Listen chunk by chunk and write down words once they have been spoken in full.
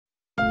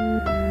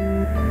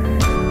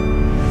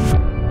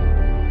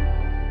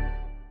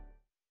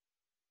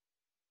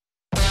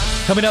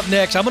Coming up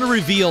next, I'm going to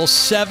reveal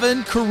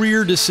 7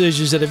 career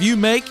decisions that if you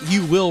make,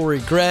 you will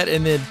regret.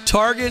 And then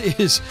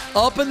Target is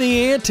upping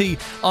the ante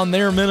on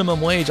their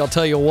minimum wage. I'll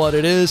tell you what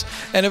it is.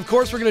 And of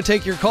course, we're going to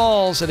take your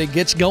calls, and it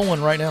gets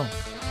going right now.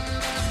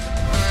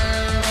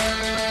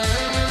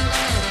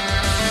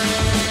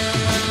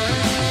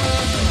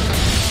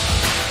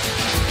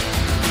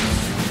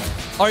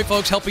 All right,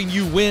 folks, helping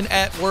you win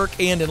at work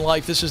and in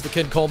life. This is the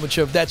Ken Coleman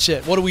Show. That's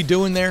it. What are we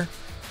doing there?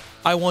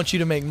 I want you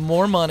to make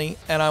more money,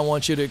 and I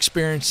want you to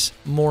experience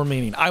more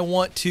meaning. I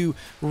want to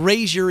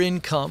raise your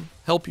income,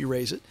 help you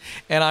raise it,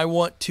 and I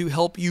want to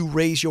help you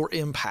raise your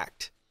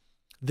impact.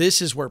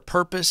 This is where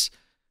purpose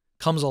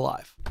comes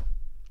alive.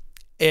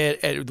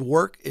 And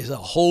work is a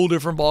whole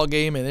different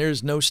ballgame, and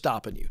there's no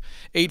stopping you.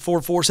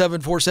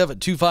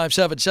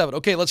 844-747-2577.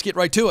 Okay, let's get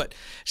right to it.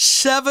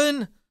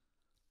 7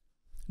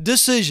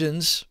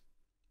 decisions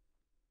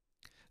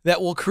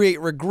that will create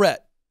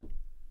regret.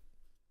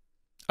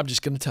 I'm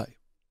just going to tell you.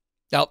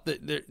 Now,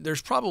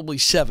 there's probably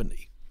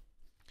 70,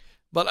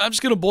 but I'm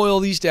just going to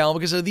boil these down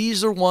because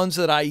these are ones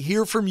that I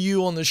hear from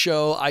you on the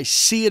show. I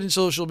see it in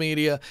social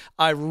media.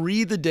 I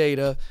read the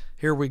data.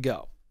 Here we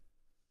go.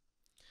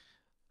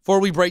 Before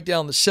we break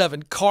down the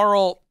 7,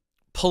 Carl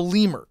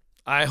Polimer,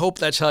 I hope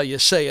that's how you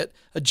say it,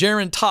 a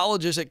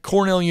gerontologist at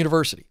Cornell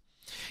University,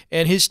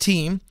 and his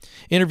team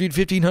interviewed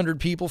 1,500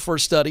 people for a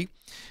study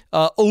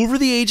over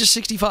the age of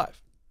 65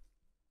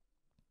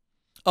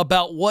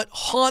 about what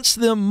haunts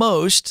them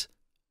most.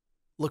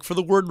 Look for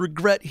the word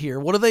regret here.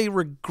 What do they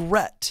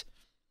regret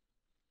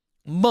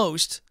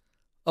most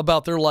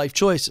about their life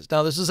choices?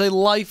 Now, this is a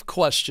life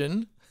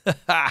question.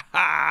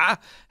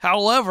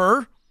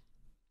 However,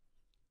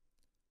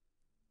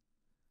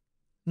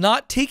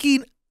 not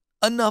taking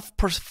enough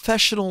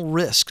professional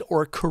risk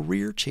or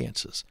career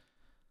chances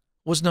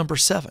was number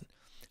 7.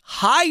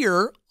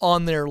 Higher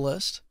on their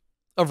list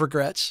of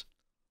regrets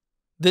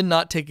than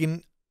not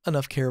taking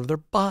enough care of their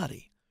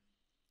body.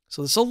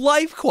 So it's a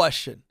life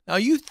question. Now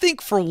you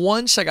think for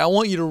one second, I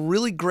want you to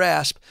really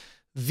grasp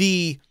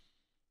the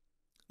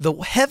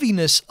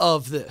heaviness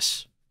of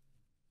this.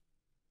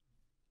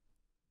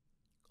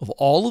 Of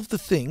all of the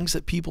things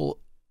that people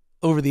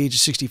over the age of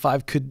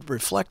 65 could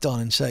reflect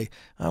on and say,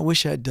 I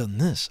wish I had done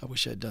this. I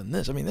wish I had done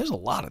this. I mean, there's a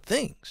lot of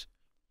things.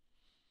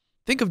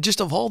 Think of just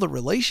of all the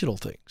relational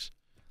things,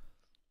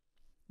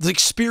 the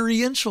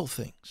experiential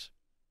things.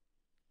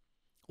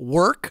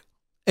 Work,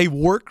 a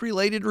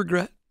work-related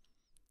regret.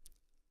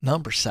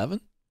 Number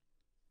 7.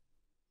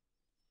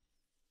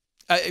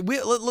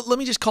 Let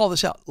me just call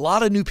this out. A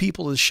lot of new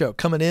people to the show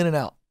coming in and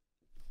out.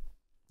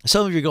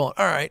 Some of you are going,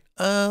 all right,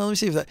 let me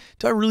see if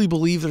do I really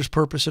believe there's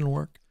purpose in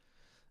work?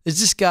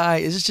 Is this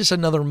just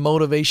another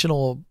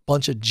motivational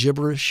bunch of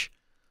gibberish?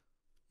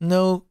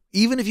 No,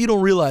 even if you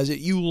don't realize it,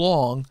 you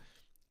long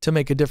to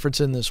make a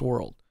difference in this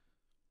world.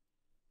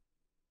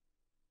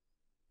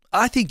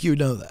 I think you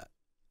know that.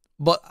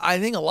 But I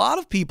think a lot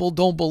of people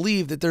don't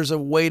believe that there's a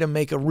way to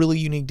make a really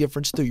unique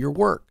difference through your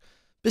work,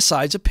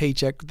 besides a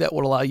paycheck that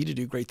would allow you to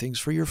do great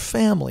things for your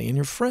family and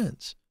your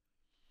friends.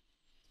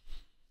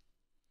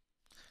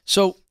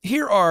 So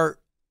here are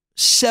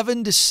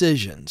 7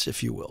 decisions,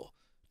 if you will,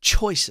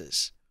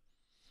 choices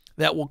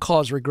that will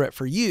cause regret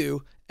for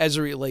you as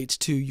it relates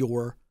to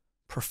your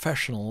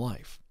professional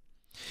life.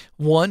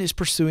 1 is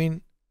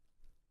pursuing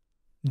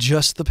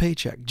just the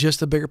paycheck, just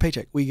the bigger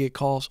paycheck. We get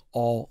calls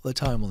all the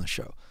time on the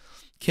show.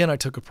 Ken, I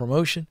took a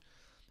promotion.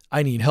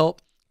 I need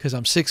help because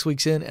I'm 6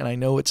 weeks in and I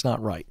know it's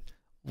not right.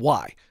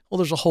 Why? Well,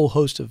 there's a whole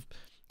host of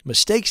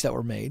mistakes that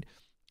were made,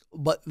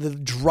 but the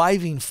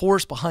driving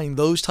force behind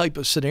those type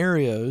of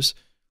scenarios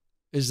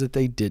is that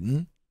they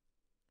didn't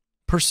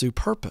pursue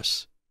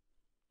purpose.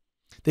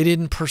 They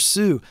didn't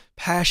pursue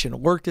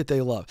passion, work that they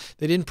love.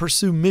 They didn't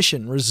pursue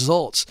mission,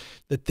 results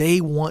that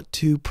they want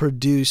to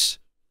produce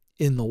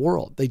in the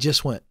world. They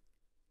just went,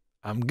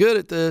 I'm good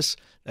at this.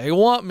 They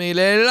want me.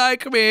 They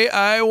like me.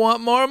 I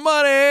want more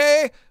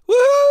money.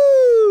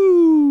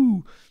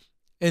 Woo!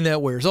 And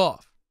that wears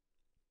off.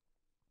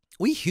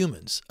 We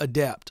humans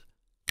adapt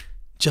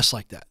just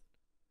like that.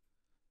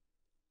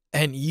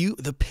 And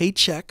the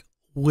paycheck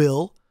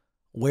will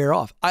wear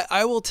off.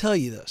 I will tell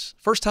you this.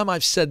 First time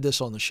I've said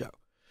this on the show.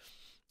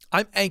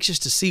 I'm anxious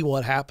to see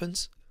what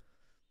happens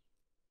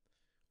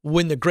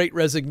when the Great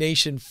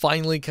Resignation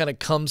finally kind of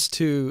comes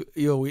to,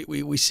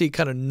 we see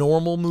kind of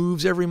normal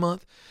moves every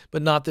month,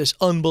 but not this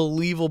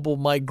unbelievable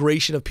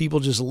migration of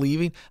people just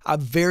leaving. I'm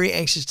very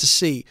anxious to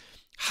see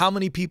how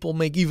many people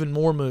make even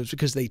more moves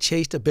because they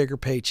chased a bigger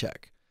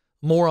paycheck.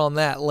 More on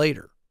that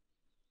later.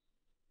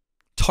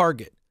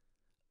 Target,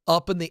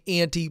 up in the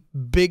ante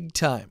big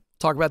time.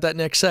 Talk about that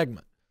next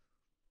segment.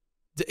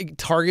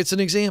 Target's an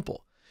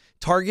example.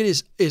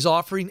 Target is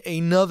offering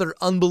another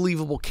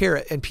unbelievable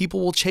carrot, and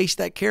people will chase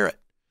that carrot.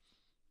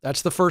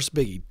 That's the first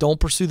biggie. Don't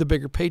pursue the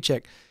bigger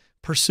paycheck.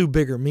 Pursue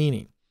bigger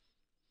meaning.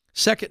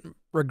 Second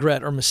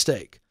regret or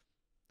mistake,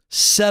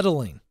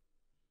 settling.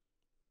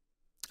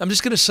 I'm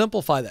just going to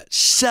simplify that.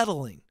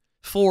 Settling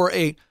for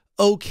a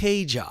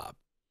okay job.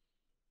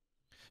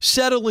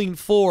 Settling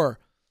for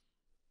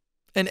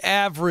an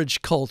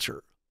average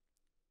culture.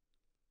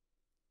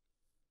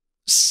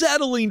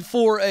 settling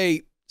for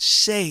a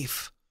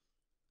safe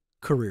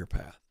career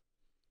path.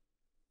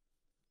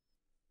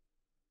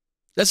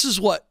 This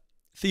is what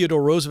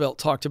Theodore Roosevelt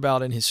talked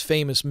about in his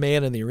famous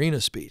Man in the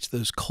Arena speech,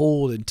 those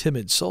cold and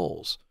timid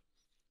souls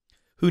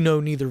who know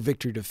neither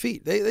victory nor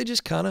defeat. They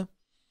just kind of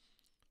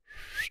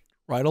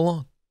right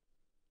along.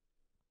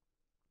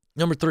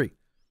 Number 3,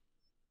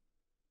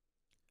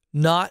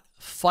 not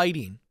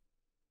fighting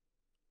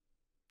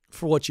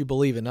for what you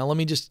believe in. Now, let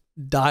me just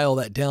dial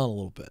that down a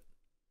little bit.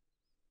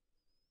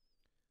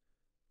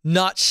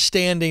 Not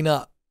standing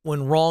up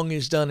when wrong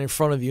is done in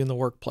front of you in the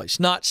workplace.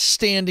 Not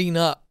standing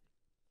up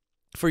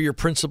for your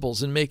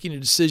principles and making a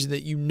decision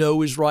that you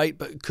know is right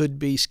but could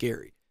be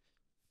scary.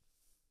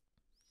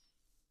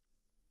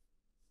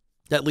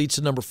 That leads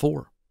to number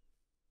 4.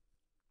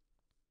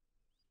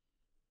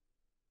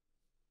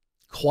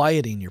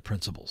 Quieting your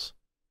principles.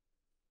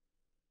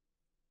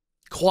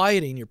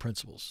 Quieting your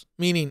principles.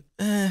 Meaning,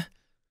 I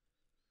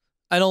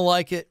don't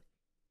like it.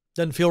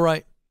 Doesn't feel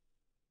right.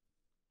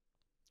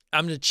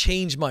 I'm going to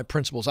change my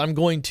principles. I'm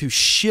going to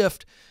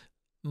shift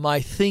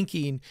my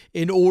thinking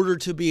in order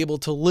to be able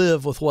to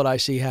live with what I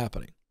see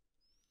happening.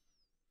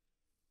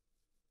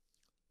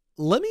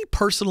 Let me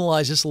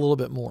personalize this a little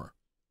bit more.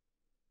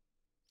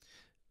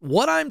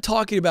 What I'm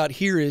talking about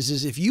here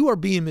is if you are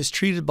being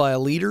mistreated by a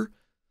leader,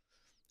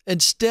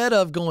 instead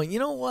of going, you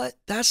know what,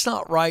 that's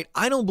not right.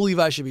 I don't believe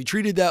I should be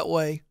treated that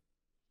way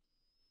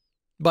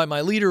by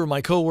my leader or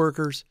my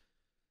coworkers,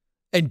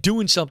 and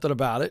doing something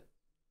about it.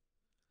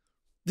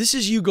 This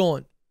is you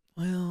going,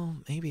 well,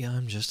 maybe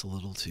I'm just a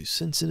little too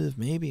sensitive.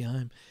 Maybe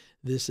I'm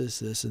this,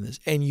 and this.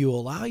 And you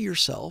allow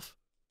yourself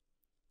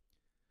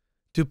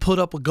to put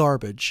up with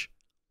garbage,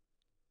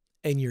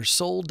 and your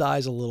soul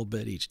dies a little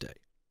bit each day.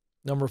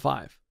 Number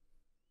 5,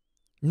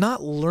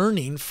 not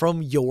learning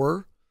from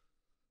your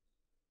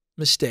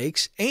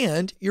mistakes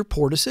and your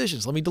poor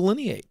decisions. Let me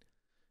delineate.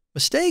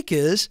 Mistake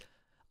is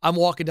I'm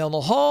walking down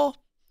the hall,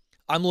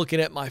 I'm looking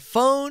at my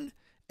phone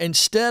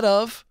instead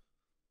of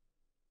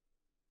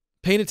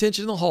paying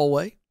attention in the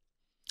hallway.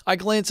 I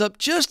glance up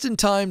just in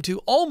time to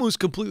almost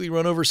completely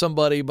run over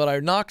somebody, but I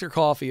knocked their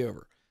coffee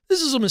over.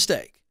 This is a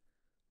mistake.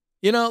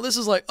 This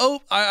is like,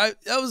 that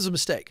was a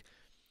mistake.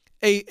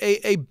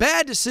 A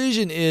bad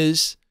decision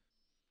is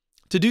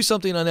to do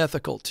something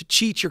unethical, to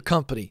cheat your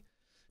company,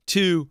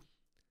 to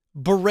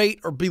berate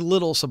or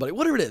belittle somebody,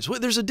 whatever it is.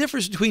 There's a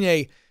difference between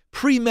a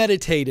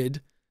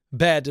premeditated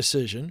bad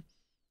decision.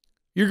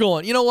 You're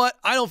going, you know what?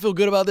 I don't feel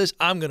good about this.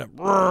 I'm going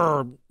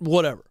to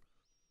whatever.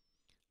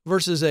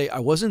 Versus I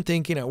wasn't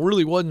thinking, I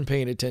really wasn't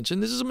paying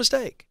attention. This is a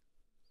mistake.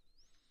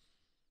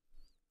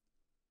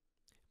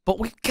 But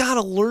we've got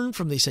to learn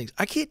from these things.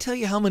 I can't tell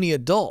you how many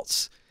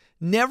adults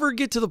never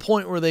get to the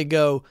point where they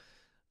go,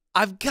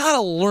 I've got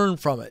to learn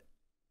from it.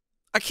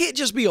 I can't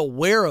just be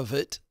aware of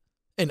it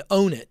and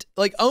own it.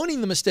 Like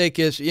owning the mistake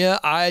is, yeah,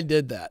 I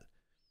did that.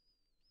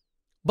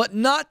 But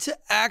not to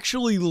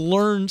actually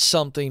learn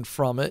something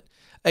from it,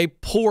 a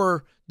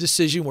poor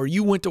decision where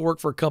you went to work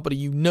for a company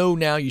you know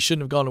now you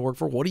shouldn't have gone to work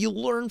for. What do you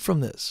learn from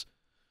this?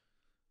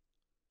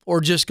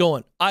 Or just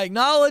going, I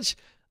acknowledge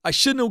I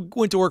shouldn't have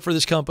went to work for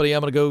this company. I'm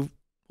going to go,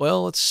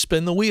 well, let's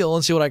spin the wheel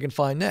and see what I can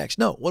find next.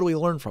 No, what do we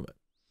learn from it?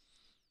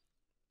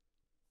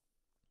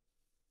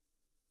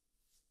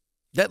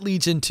 That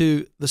leads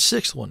into the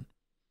 6th one,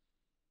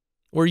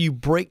 where you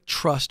break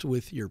trust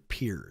with your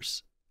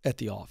peers at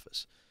the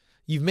office.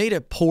 You've made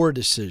a poor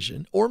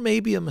decision or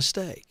maybe a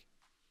mistake,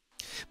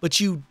 but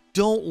you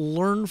don't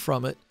learn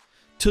from it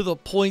to the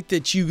point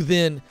that you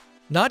then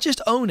not just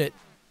own it,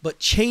 but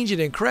change it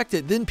and correct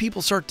it. Then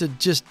people start to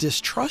just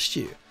distrust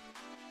you.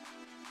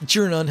 That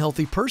you're an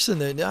unhealthy person,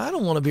 that I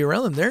don't want to be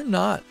around them. They're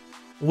not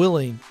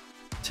willing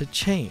to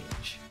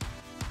change.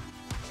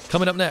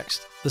 Coming up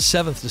next, the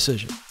 7th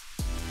decision.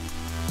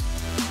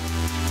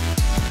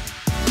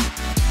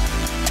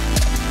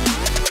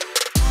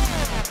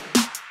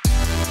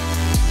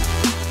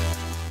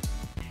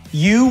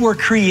 You were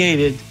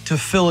created to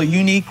fill a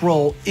unique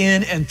role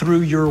in and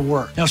through your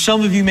work. Now,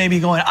 some of you may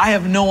be going, I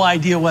have no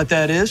idea what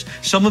that is.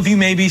 Some of you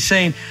may be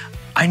saying,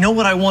 I know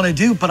what I want to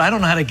do, but I don't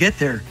know how to get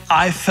there.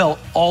 I felt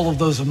all of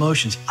those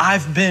emotions.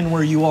 I've been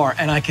where you are,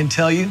 and I can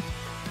tell you,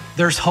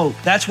 there's hope.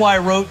 That's why I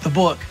wrote the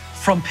book,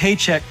 From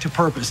Paycheck to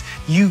Purpose.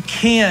 You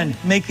can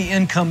make the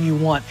income you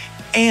want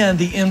and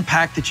the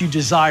impact that you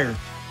desire,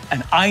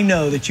 and I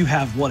know that you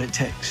have what it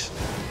takes.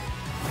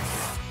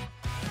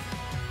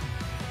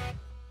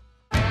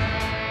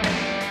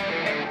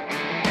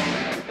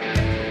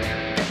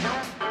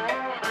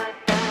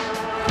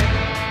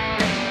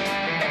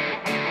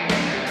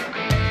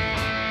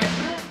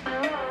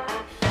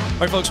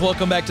 All right, folks,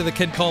 welcome back to the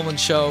Ken Coleman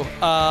Show.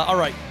 All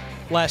right,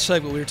 last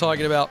segment we were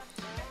talking about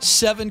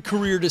 7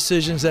 career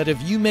decisions that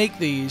if you make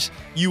these,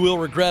 you will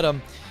regret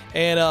them.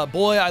 And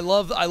boy, I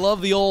love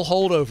the old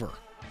holdover.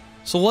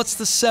 So what's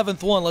the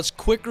 7th one? Let's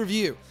quick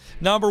review.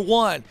 Number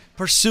 1,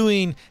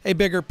 pursuing a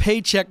bigger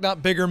paycheck,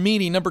 not bigger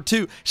meaning. Number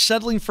 2,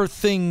 settling for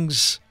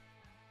things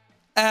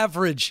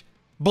average,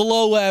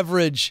 below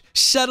average,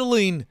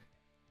 settling,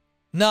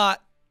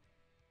 not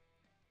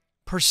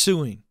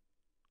pursuing.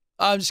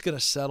 I'm just going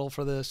to settle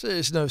for this.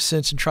 There's no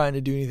sense in trying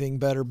to do anything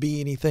better,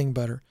 be anything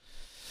better.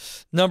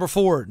 Number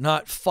 4,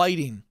 not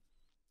fighting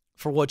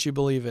for what you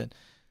believe in.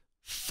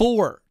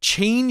 4,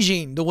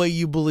 changing the way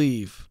you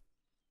believe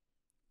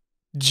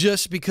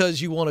just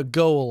because you want to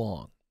go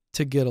along,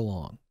 to get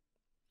along.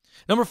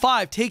 Number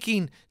 5,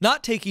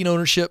 not taking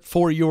ownership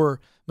for your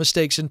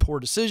mistakes and poor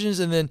decisions.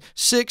 And then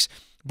 6,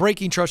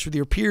 breaking trust with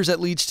your peers. That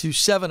leads to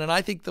 7, and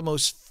I think the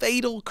most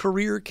fatal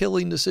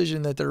career-killing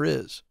decision that there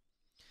is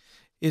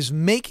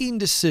making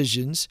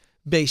decisions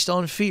based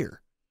on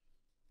fear.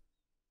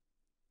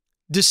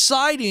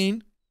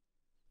 Deciding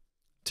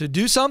to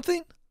do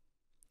something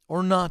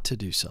or not to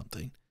do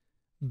something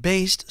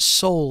based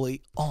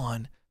solely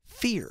on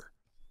fear.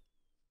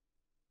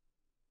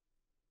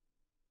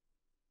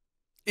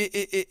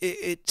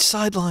 It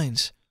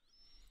sidelines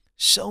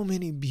so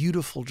many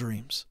beautiful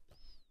dreams.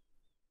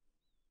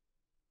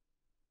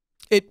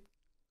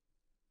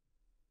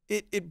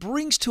 It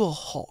brings to a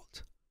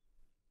halt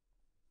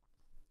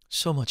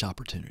so much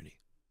opportunity.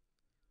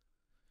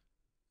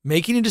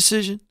 Making a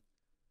decision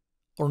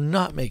or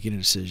not making a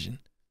decision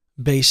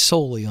based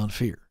solely on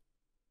fear.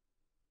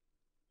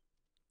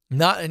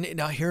 Now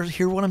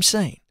hear what I'm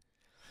saying.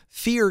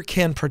 Fear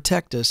can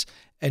protect us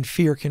and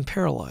fear can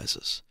paralyze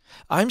us.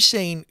 I'm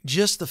saying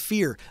just the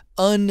fear,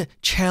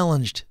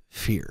 unchallenged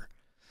fear.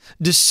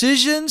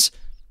 Decisions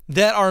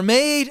that are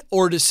made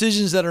or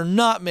decisions that are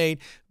not made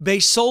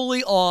based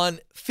solely on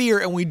fear,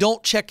 and we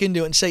don't check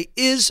into it and say,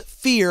 is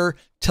fear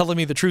telling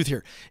me the truth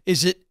here?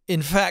 Is it,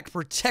 in fact,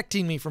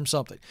 protecting me from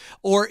something?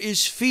 Or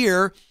is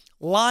fear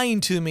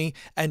lying to me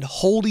and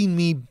holding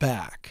me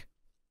back?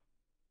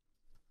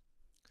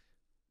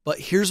 But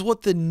here's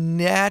what the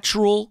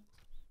natural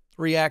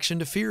reaction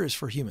to fear is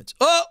for humans.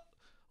 Oh,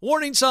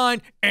 warning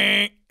sign,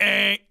 and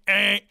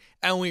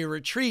we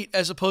retreat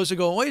as opposed to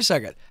going, wait a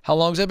second, how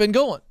long has that been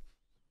going?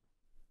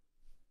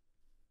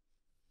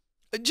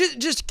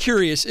 Just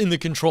curious in the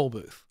control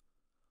booth.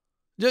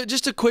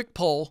 Just a quick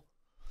poll.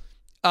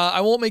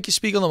 I won't make you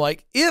speak on the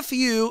mic. If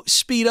you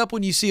speed up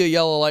when you see a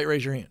yellow light,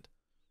 raise your hand.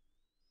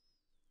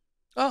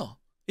 Oh,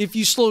 if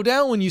you slow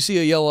down when you see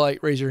a yellow light,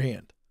 raise your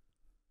hand.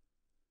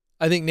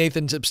 I think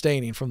Nathan's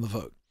abstaining from the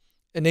vote.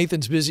 And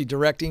Nathan's busy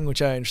directing,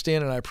 which I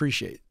understand and I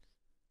appreciate.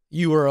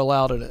 You are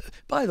allowed to.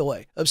 By the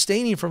way,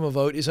 abstaining from a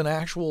vote is an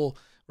actual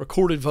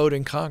recorded vote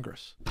in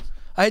Congress.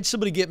 I had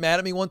somebody get mad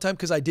at me one time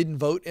because I didn't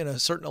vote in a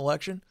certain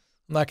election.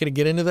 I'm not going to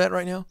get into that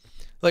right now.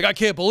 Like, I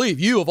can't believe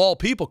you, of all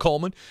people,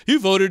 Coleman, you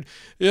voted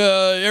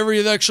every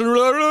election.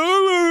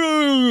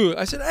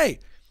 I said, hey,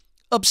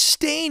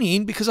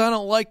 abstaining because I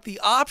don't like the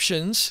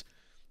options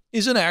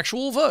is an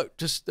actual vote.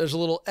 Just there's a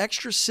little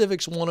extra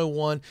civics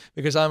 101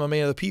 because I'm a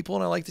man of the people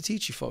and I like to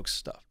teach you folks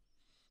stuff.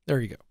 There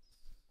you go.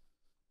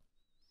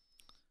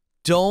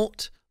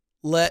 Don't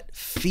let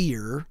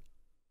fear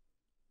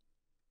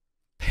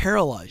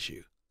paralyze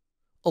you.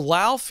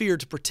 Allow fear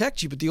to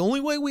protect you, but the only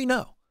way we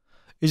know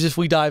is if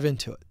we dive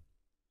into it.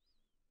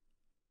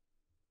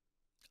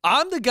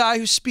 I'm the guy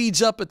who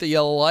speeds up at the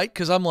yellow light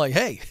because I'm like,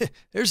 hey,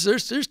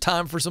 there's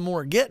time for some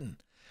more getting.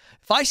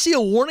 If I see a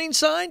warning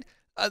sign,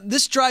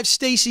 this drives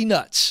Stacy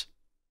nuts.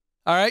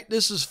 All right,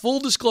 this is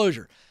full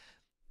disclosure.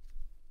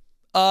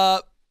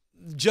 Joe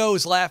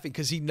is laughing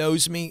because he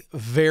knows me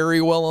very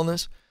well on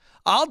this.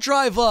 I'll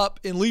drive up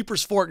in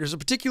Leapers Fork. There's a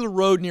particular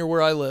road near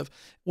where I live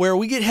where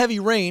we get heavy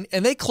rain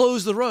and they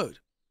close the road.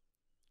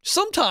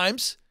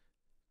 Sometimes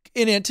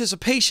in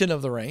anticipation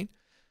of the rain,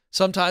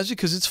 sometimes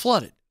because it's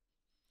flooded.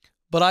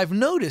 But I've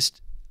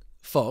noticed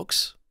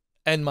folks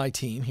and my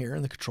team here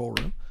in the control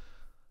room,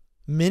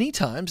 many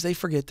times they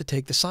forget to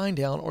take the sign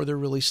down or they're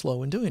really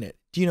slow in doing it.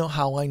 Do you know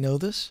how I know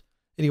this?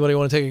 Anybody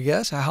want to take a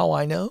guess how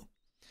I know?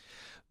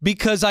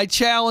 Because I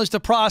challenged the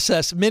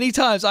process. Many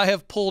times I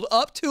have pulled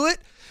up to it,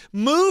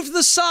 moved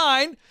the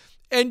sign,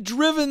 and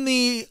driven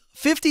the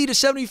 50 to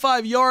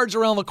 75 yards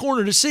around the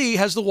corner to see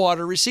has the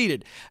water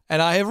receded.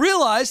 And I have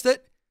realized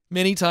that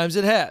many times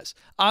it has.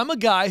 I'm a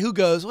guy who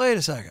goes, wait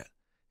a second.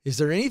 Is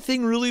there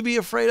anything really to be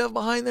afraid of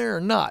behind there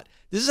or not?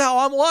 This is how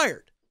I'm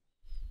wired.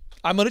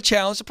 I'm going to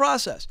challenge the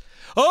process.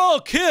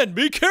 Oh, Ken,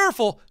 be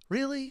careful.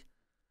 Really?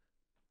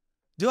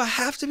 Do I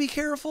have to be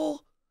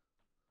careful?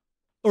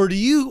 Or do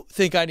you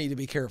think I need to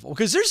be careful?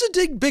 Because there's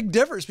a big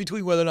difference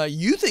between whether or not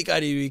you think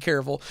I need to be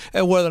careful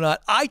and whether or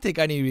not I think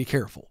I need to be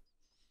careful.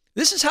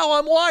 This is how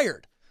I'm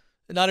wired.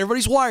 Not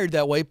everybody's wired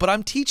that way, but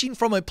I'm teaching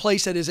from a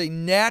place that is a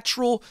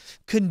natural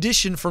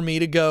condition for me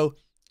to go,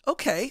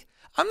 okay,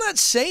 I'm not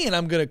saying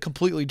I'm going to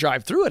completely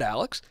drive through it,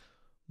 Alex,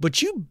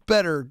 but you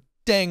better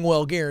dang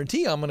well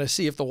guarantee I'm going to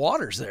see if the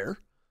water's there.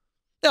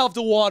 Now, if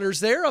the water's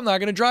there, I'm not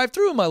going to drive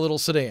through in my little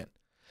sedan.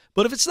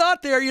 But if it's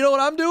not there, you know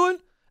what I'm doing?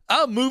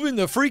 I'm moving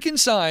the freaking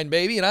sign,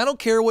 baby, and I don't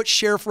care what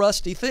Sheriff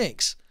Rusty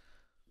thinks.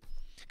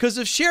 Because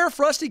if Sheriff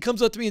Rusty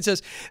comes up to me and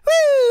says,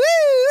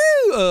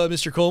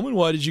 Mr. Coleman,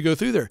 why did you go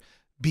through there?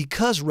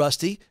 Because,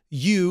 Rusty,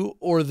 you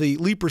or the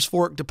Leapers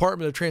Fork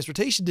Department of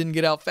Transportation didn't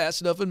get out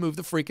fast enough and move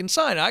the freaking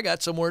sign. I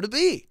got somewhere to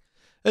be.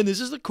 And this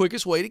is the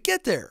quickest way to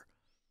get there.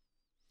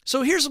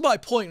 So here's my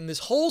point in this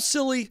whole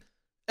silly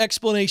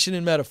explanation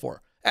and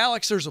metaphor.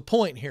 Alex, there's a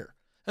point here.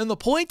 And the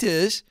point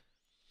is,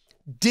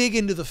 dig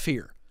into the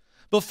fear.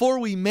 Before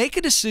we make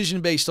a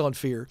decision based on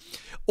fear,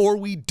 or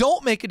we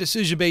don't make a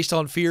decision based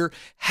on fear,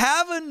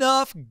 have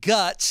enough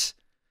guts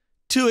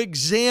to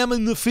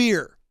examine the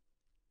fear.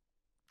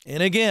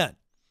 And again,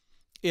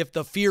 if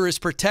the fear is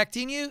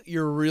protecting you,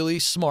 you're really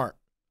smart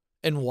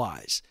and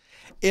wise.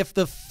 If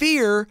the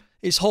fear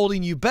is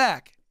holding you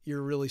back,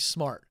 you're really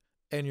smart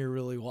and you're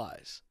really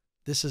wise.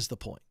 This is the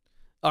point.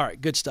 All right,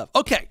 good stuff.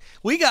 Okay,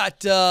 we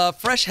got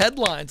fresh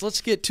headlines.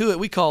 Let's get to it.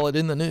 We call it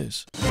In the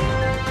News.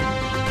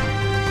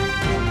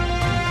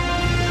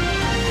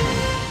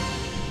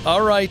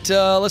 All right,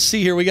 let's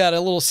see here. We got a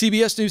little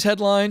CBS News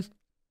headline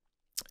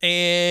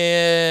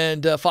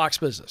and Fox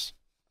Business.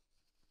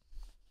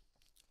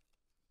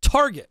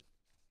 Target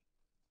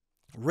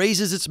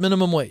raises its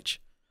minimum wage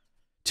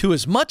to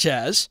as much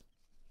as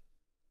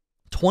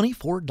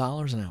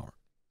 $24 an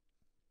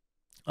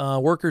hour.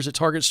 Workers at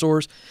Target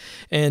stores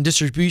and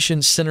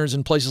distribution centers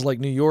in places like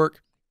New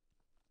York,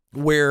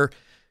 where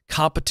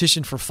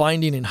competition for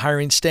finding and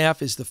hiring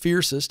staff is the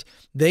fiercest,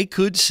 they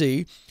could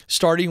see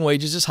starting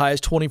wages as high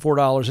as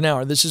 $24 an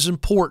hour. This is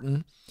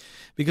important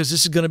because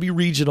this is going to be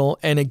regional.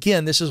 And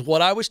again, this is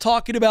what I was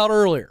talking about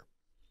earlier.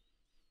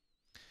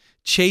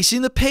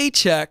 Chasing the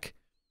paycheck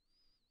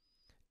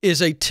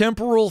is a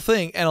temporal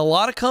thing. And a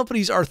lot of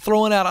companies are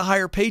throwing out a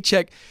higher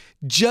paycheck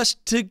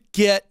just to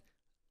get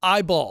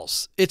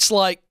eyeballs. It's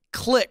like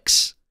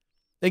clicks.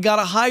 They got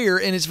to hire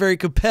and it's very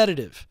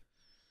competitive.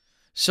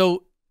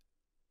 So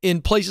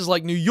in places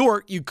like New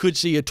York, you could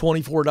see a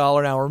 $24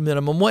 an hour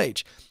minimum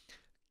wage.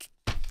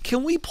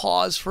 Can we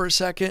pause for a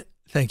second?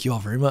 Thank you all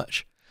very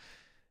much.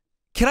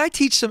 Can I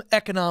teach some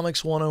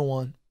economics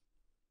 101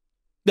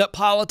 that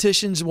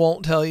politicians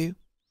won't tell you?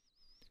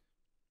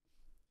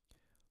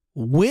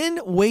 When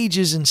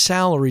wages and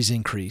salaries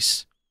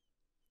increase,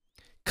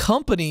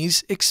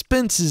 companies'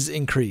 expenses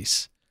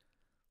increase.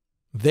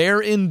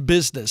 They're in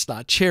business,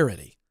 not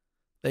charity.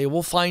 They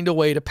will find a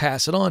way to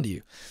pass it on to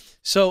you.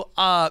 So,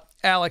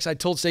 Alex, I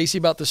told Stacey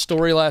about this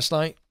story last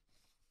night.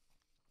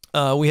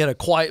 We had a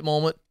quiet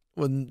moment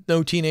with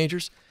no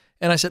teenagers.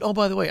 And I said, oh,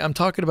 by the way, I'm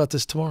talking about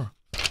this tomorrow.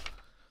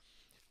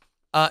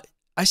 I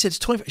said, it's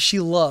 25. She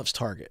loves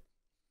Target.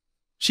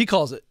 She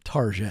calls it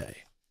Target.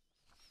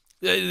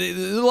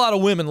 A lot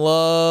of women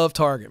love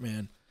Target,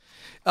 man.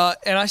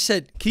 And I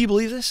said, can you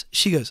believe this?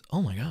 She goes,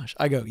 oh my gosh.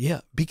 I go,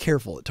 yeah, be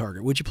careful at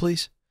Target, would you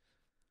please?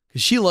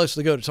 Because she loves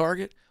to go to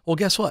Target. Well,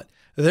 guess what?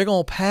 They're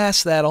going to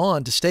pass that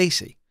on to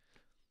Stacey.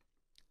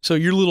 So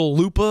your little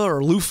Lupa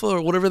or Loofah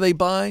or whatever they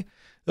buy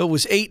that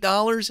was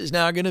 $8 is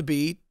now going to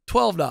be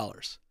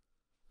 $12.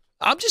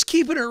 I'm just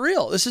keeping it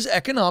real. This is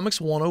economics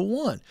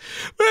 101.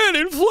 Man,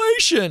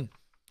 inflation.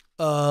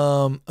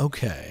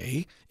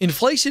 Okay.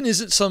 Inflation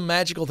isn't some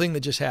magical thing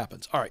that just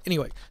happens. All right.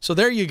 Anyway, so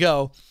there you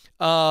go.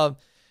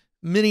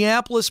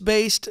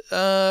 Minneapolis-based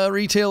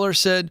retailer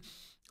said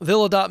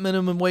they'll adopt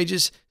minimum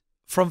wages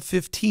from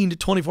 15 to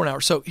 24 an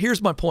hour. So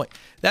here's my point.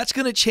 That's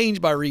going to change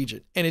by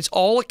region, and it's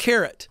all a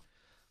carrot.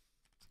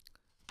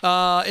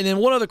 And then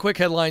one other quick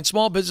headline.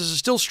 Small businesses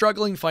still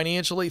struggling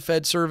financially,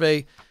 Fed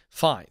survey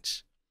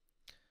finds.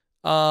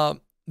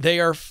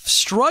 They are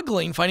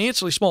struggling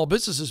financially, small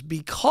businesses,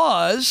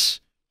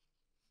 because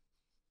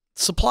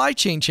supply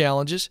chain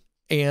challenges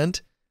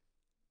and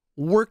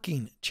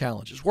working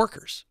challenges,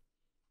 workers.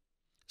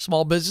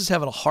 Small business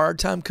having a hard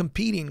time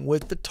competing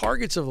with the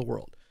Targets of the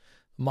world.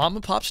 Mom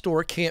and pop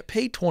store can't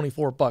pay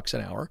 $24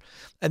 an hour.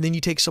 And then you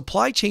take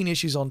supply chain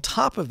issues on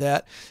top of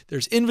that.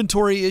 There's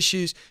inventory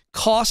issues,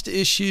 cost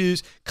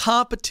issues,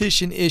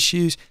 competition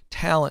issues,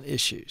 talent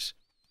issues.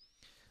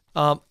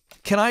 Can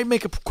I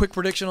make a quick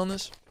prediction on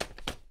this?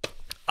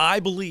 I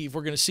believe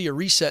we're going to see a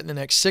reset in the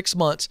next 6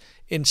 months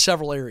in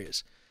several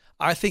areas.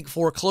 I think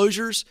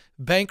foreclosures,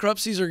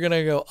 bankruptcies are going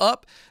to go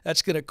up.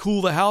 That's going to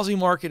cool the housing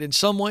market in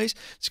some ways.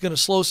 It's going to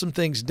slow some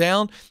things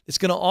down. It's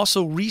going to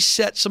also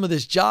reset some of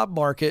this job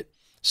market.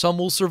 Some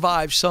will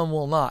survive, some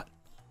will not.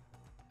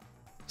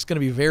 It's going to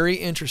be very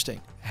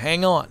interesting.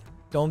 Hang on.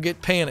 Don't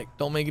get panicked.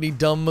 Don't make any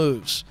dumb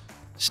moves.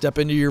 Step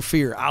into your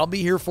fear. I'll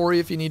be here for you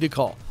if you need to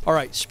call. All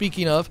right,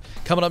 speaking of,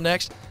 coming up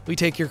next, we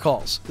take your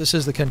calls. This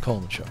is the Ken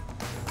Coleman Show.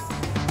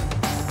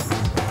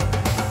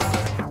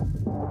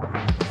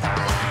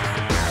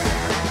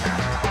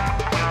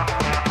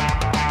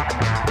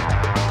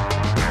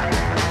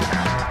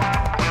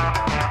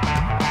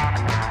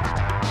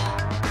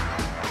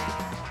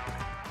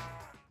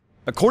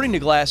 According to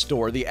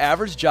Glassdoor, the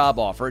average job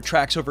offer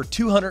attracts over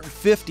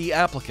 250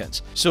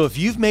 applicants. So if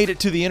you've made it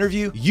to the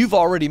interview, you've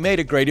already made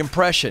a great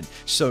impression.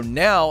 So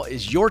now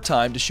is your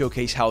time to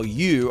showcase how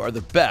you are the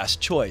best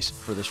choice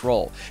for this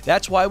role.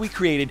 That's why we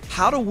created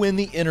How to Win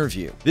the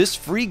Interview. This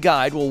free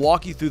guide will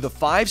walk you through the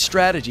 5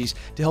 strategies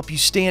to help you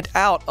stand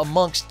out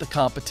amongst the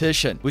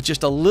competition. With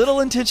just a little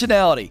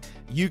intentionality,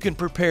 you can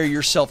prepare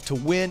yourself to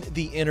win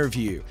the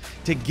interview.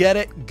 To get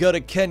it, go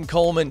to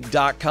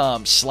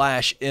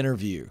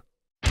kencoleman.com/interview.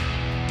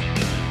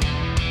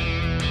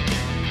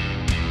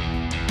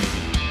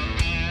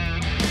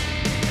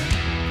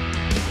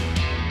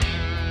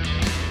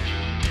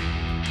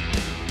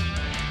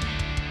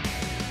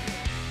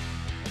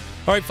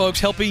 All right, folks,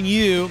 helping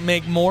you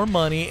make more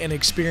money and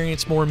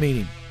experience more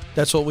meaning.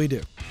 That's what we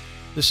do.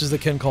 This is the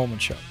Ken Coleman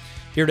Show.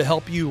 Here to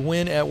help you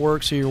win at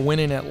work so you're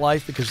winning at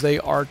life, because they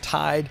are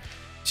tied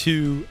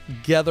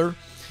together.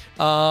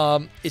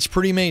 It's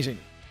pretty amazing.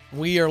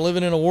 We are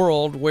living in a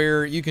world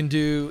where you can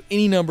do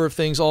any number of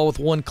things all with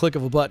one click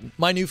of a button.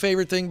 My new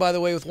favorite thing, by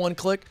the way, with one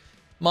click,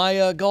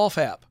 my golf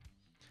app.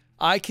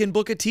 I can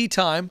book a tee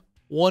time,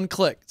 one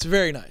click. It's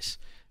very nice.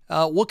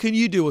 What can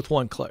you do with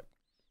one click?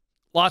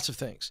 Lots of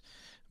things.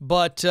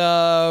 But you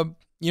know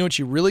what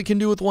you really can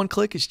do with one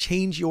click is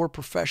change your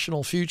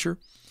professional future.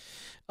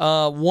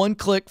 One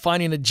click,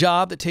 finding a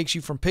job that takes you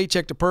from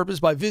paycheck to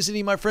purpose by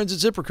visiting my friends at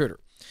ZipRecruiter.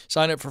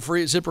 Sign up for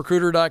free at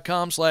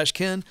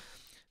ZipRecruiter.com/Ken.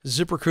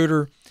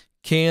 ZipRecruiter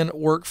can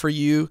work for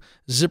you.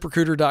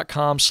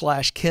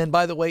 ZipRecruiter.com/Ken.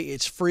 By the way,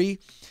 it's free.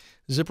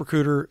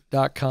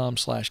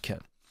 ZipRecruiter.com/Ken.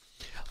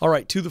 All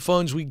right, to the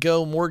phones we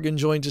go. Morgan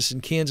joins us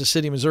in Kansas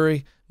City,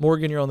 Missouri.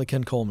 Morgan, you're on the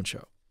Ken Coleman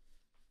Show.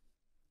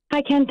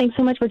 Hi, Ken. Thanks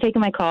so much for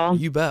taking my call.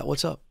 You bet.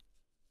 What's up?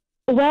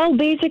 Well,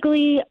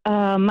 basically,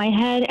 my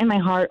head and my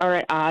heart are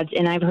at odds,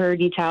 and I've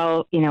heard you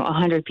tell,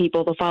 100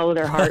 people to follow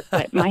their heart,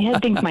 but my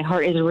head thinks my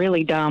heart is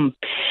really dumb.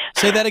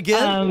 Say that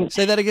again.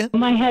 Say that again.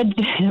 My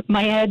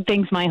head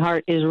thinks my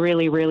heart is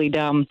really, really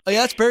dumb. Oh,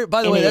 yeah,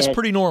 by the way, that's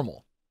pretty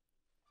normal.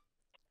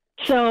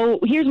 So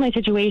here's my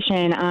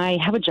situation. I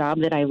have a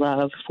job that I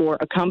love for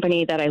a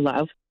company that I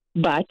love,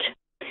 but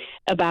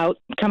about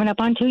coming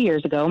up on 2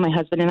 years ago, my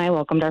husband and I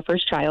welcomed our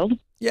first child.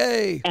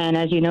 Yay. And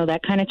as you know,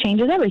 that kind of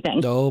changes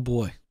everything. Oh,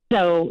 boy.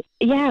 So,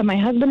 yeah, my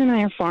husband and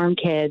I are farm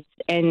kids,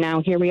 and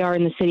now here we are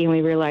in the city, and we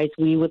realize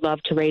we would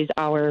love to raise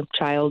our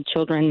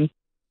children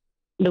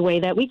the way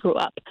that we grew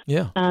up.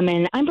 Yeah.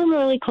 And I'm from a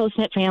really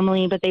close-knit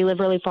family, but they live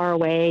really far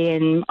away,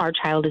 and our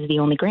child is the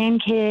only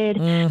grandkid.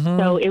 Mm-hmm.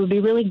 So it would be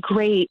really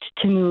great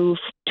to move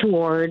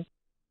toward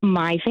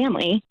my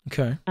family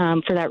for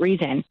that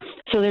reason.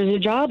 So there's a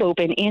job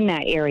open in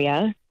that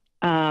area,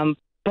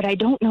 but I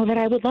don't know that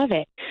I would love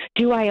it.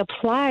 Do I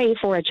apply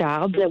for a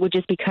job that would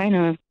just be kind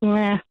of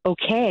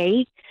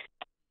okay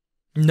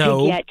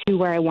to get to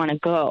where I want to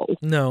go?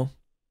 No.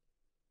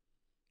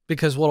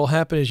 Because what will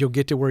happen is you'll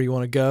get to where you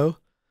want to go,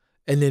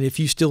 and then if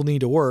you still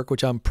need to work,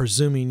 which I'm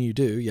presuming you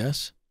do,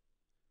 yes?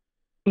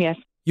 Yes.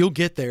 You'll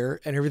get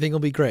there, and everything will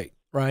be great,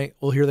 right?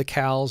 We'll hear the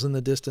cows in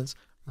the distance.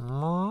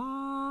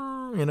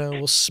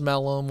 We'll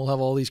smell them. We'll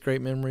have all these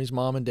great memories.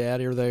 Mom and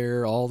Dad are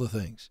there, all the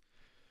things.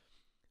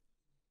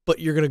 But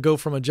you're going to go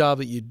from a job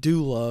that you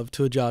do love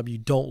to a job you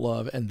don't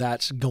love, and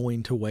that's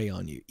going to weigh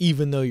on you,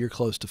 even though you're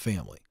close to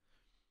family.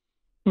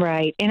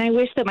 Right. And I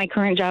wish that my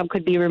current job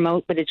could be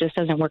remote, but it just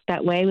doesn't work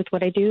that way with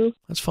what I do.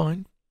 That's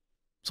fine.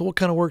 So what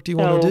kind of work do you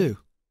want to do?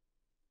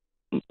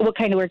 What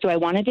kind of work do I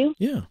want to do?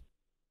 Yeah.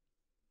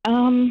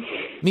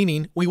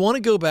 Meaning, we want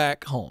to go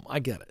back home. I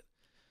get it.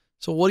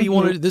 So what do you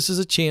want to do? This is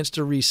a chance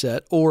to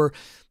reset or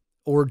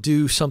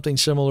do something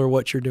similar to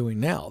what you're doing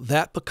now.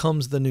 That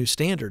becomes the new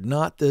standard,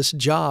 not this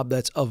job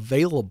that's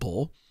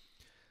available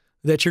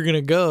that you're going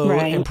to go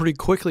and pretty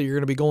quickly you're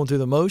going to be going through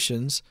the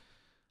motions.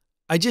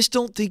 I just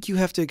don't think you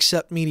have to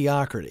accept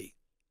mediocrity.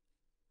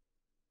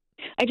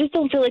 I just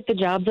don't feel like the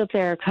jobs up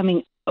there are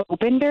coming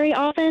open very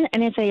often,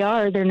 and if they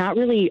are, they're not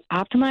really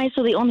optimized.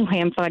 So the only way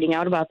I'm finding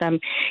out about them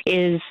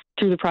is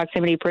through the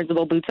proximity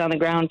principle, boots on the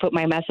ground, put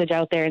my message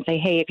out there and say,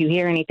 hey, if you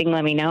hear anything,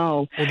 let me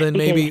know. Well, then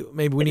maybe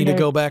we need to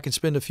go back and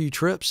spend a few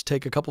trips,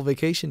 take a couple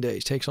vacation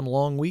days, take some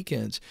long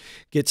weekends,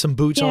 get some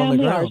boots on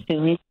the ground.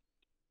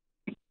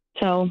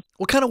 So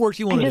what kind of work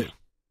do you want to do?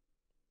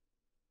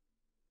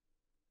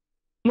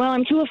 Well,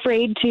 I'm too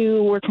afraid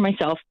to work for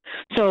myself.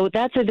 So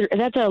that's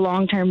a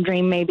long-term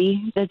dream,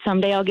 maybe, that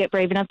someday I'll get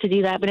brave enough to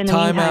do that. But in the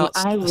meantime,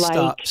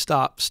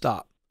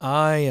 Stop.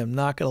 I am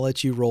not going to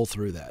let you roll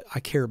through that. I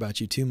care about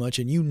you too much,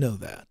 and you know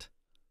that.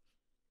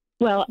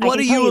 Well, what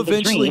do you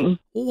eventually?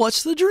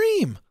 What's the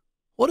dream?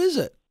 What is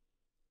it?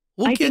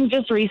 I think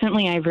just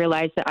recently I've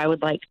realized that I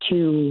would like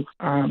to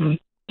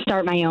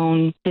start my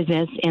own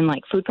business in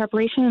like food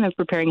preparation and of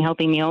preparing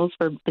healthy meals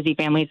for busy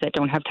families that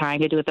don't have time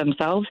to do it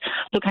themselves.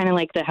 So kind of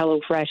like the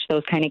HelloFresh,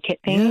 those kind of kit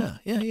things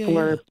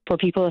for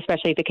people,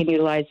 especially if they can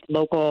utilize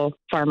local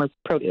farmer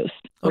produce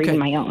or even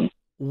my own.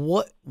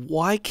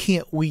 Why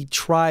can't we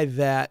try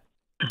that,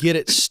 get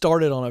it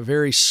started on a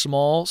very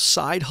small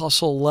side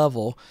hustle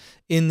level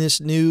in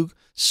this new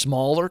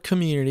smaller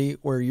community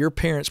where your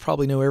parents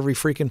probably know every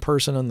freaking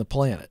person on the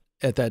planet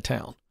at that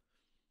town?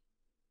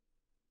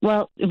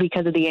 Well,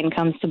 because of the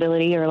income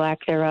stability or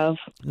lack thereof.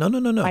 No.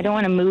 I don't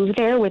want to move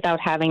there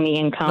without having the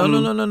income.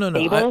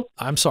 No.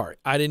 I'm sorry.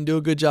 I didn't do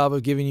a good job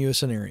of giving you a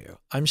scenario.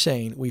 I'm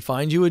saying we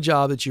find you a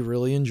job that you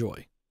really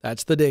enjoy.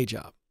 That's the day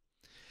job.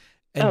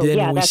 And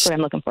that's what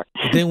I'm looking for.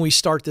 Then we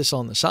start this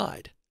on the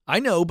side. I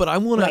know, but I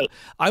want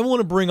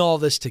to bring all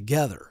this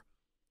together.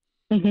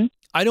 Mm-hmm.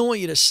 I don't want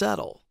you to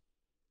settle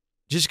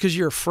just because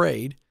you're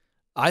afraid.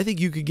 I think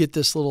you could get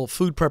this little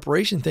food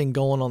preparation thing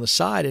going on the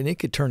side, and it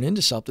could turn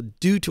into something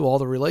due to all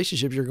the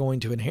relationships you're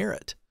going to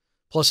inherit.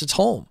 Plus, it's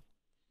home.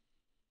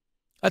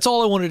 That's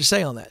all I wanted to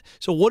say on that.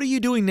 So what are you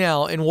doing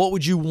now, and what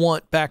would you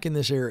want back in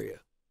this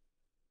area?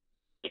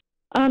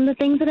 The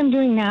things that I'm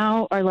doing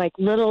now are like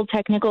little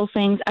technical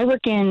things. I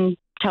work in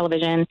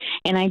television,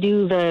 and I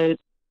do the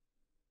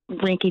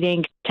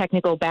rinky-dink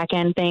technical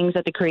back-end things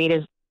that the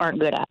creatives aren't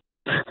good at.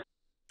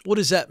 What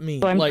does that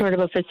mean? So I'm sort of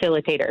a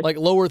facilitator. Like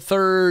lower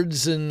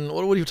thirds, and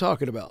what are you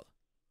talking about?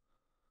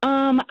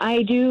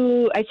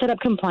 I set up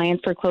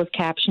compliance for closed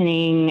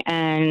captioning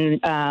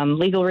and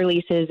legal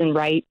releases and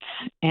rights,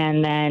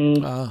 and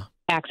then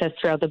access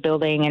throughout the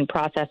building and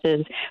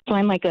processes. So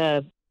I'm like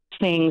a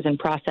things and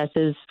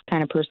processes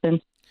kind of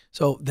person.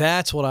 So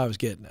that's what I was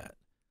getting at.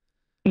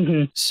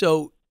 Mm-hmm.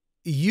 So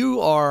you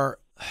are,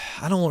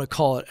 I don't want to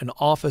call it an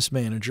office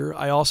manager.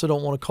 I also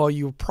don't want to call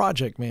you a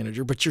project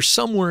manager, but you're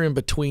somewhere in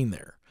between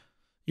there.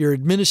 You're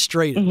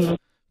administrative,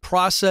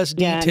 process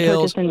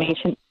details.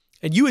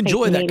 And you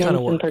enjoy that kind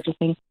of work,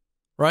 purchasing.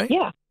 Right?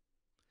 Yeah.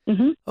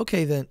 Mm-hmm.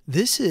 Okay, then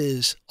this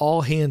is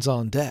all hands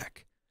on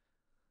deck.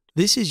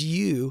 This is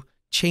you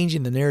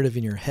changing the narrative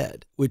in your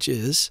head, which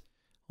is,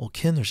 well,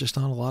 Ken, there's just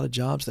not a lot of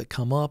jobs that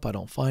come up. I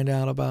don't find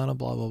out about them,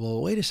 blah, blah, blah.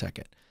 Wait a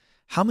second.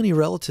 How many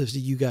relatives do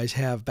you guys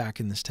have back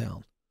in this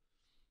town?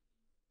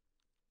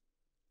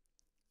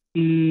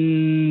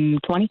 20.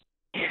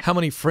 How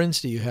many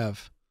friends do you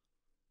have?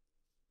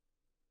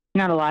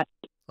 Not a lot.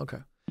 Okay.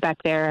 Back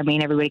there, I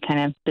mean, everybody kind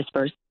of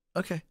dispersed.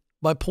 Okay.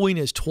 My point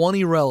is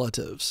 20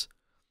 relatives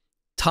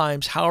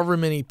times however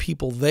many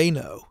people they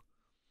know.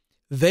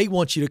 They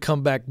want you to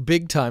come back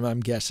big time,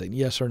 I'm guessing.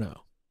 Yes or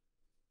no?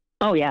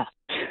 Oh, yeah.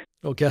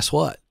 Well, guess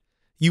what?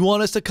 You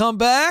want us to come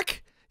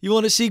back? You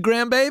want to see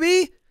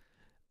grandbaby?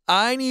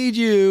 I need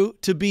you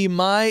to be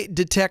my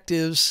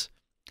detectives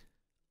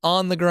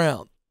on the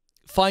ground,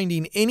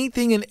 finding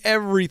anything and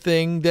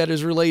everything that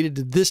is related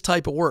to this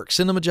type of work.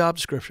 Send them a job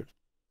description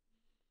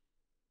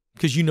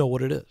because you know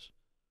what it is.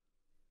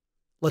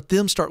 Let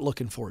them start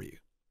looking for you.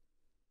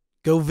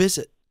 Go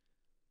visit.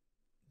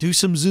 Do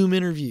some Zoom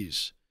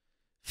interviews.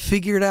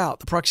 Figure it out.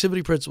 The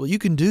proximity principle. You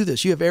can do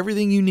this. You have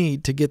everything you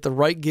need to get the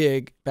right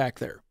gig back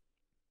there.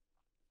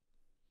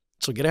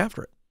 So get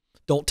after it.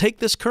 Don't take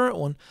this current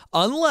one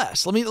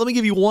unless, let me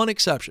give you one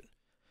exception.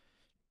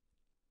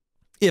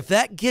 If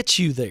that gets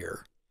you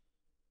there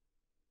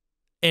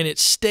and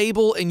it's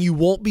stable and you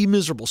won't be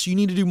miserable, so you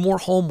need to do more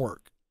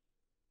homework,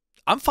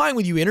 I'm fine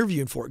with you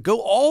interviewing for it.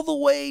 Go all the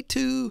way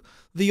to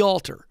the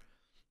altar.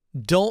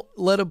 Don't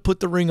let them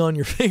put the ring on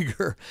your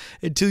finger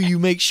until you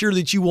make sure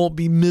that you won't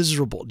be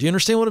miserable. Do you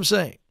understand what I'm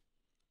saying?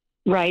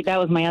 Right. That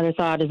was my other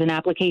thought, is an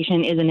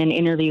application isn't an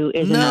interview,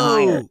 isn't a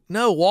hire.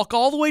 No. Walk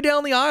all the way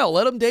down the aisle.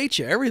 Let them date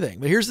you, everything.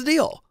 But here's the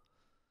deal.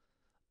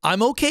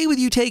 I'm okay with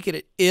you taking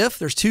it if,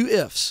 there's two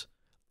ifs.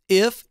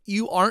 If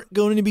you aren't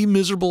going to be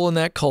miserable in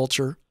that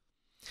culture,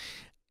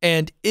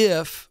 and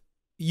if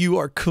you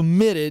are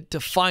committed to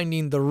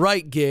finding the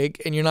right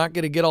gig and you're not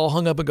going to get all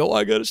hung up and go,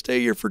 I got to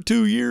stay here for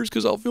 2 years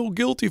because I'll feel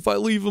guilty if I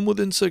leave them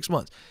within 6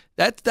 months.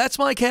 That's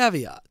my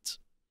caveats.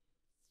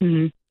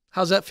 Mm-hmm.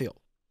 How's that feel?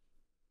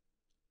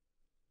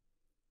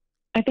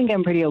 I think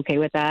I'm pretty okay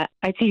with that.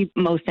 I see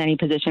most any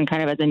position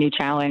kind of as a new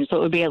challenge, so it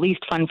would be at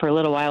least fun for a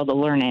little while to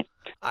learn it.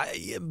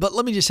 But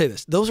let me just say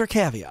this. Those are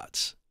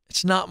caveats.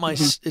 It's not my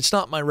It's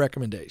not my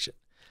recommendation.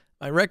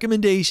 My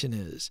recommendation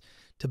is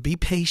to be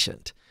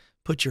patient.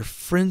 Put your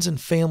friends and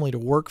family to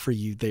work for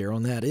you there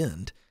on that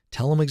end.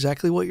 Tell them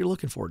exactly what you're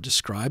looking for.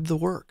 Describe the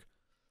work.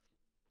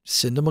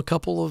 Send them a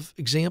couple of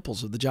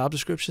examples of the job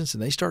descriptions,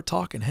 and they start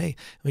talking. Hey,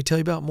 let me tell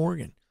you about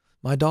Morgan,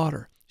 my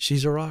daughter.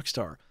 She's a rock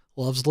star.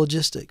 Loves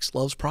logistics,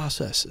 loves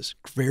processes,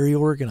 very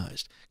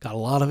organized, got a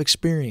lot of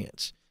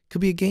experience.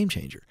 Could be a game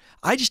changer.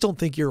 I just don't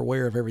think you're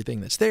aware of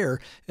everything that's there.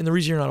 And the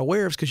reason you're not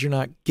aware is because you're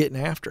not getting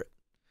after it.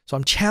 So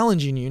I'm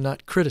challenging you,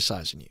 not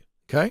criticizing you.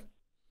 Okay?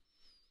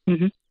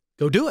 Mm-hmm.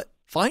 Go do it.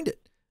 Find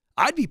it.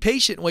 I'd be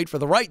patient and wait for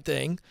the right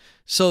thing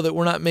so that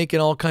we're not making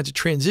all kinds of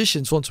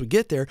transitions once we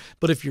get there.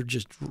 But if you're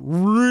just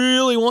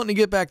really wanting to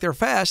get back there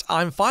fast,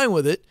 I'm fine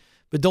with it.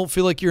 But don't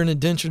feel like you're an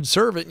indentured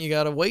servant and you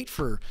got to wait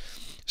for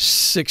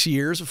 6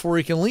 years before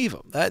he can leave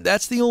them.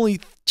 That's the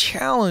only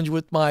challenge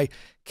with my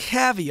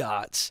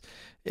caveats.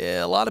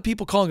 A lot of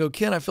people call and go,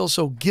 Ken, I feel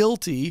so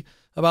guilty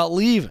about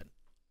leaving.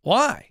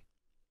 Why?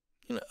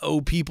 You know, owe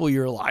people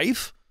your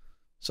life.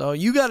 So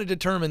you got to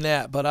determine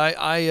that. But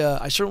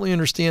I certainly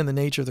understand the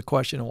nature of the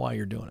question and why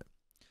you're doing it.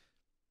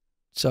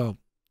 So,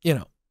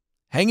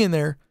 hang in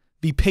there.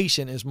 Be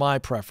patient is my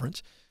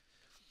preference.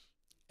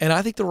 And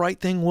I think the right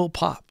thing will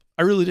pop.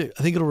 I really do.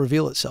 I think it'll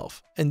reveal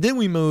itself. And then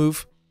we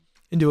move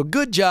and do a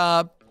good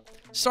job,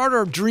 start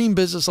our dream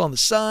business on the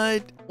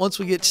side. Once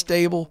we get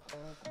stable,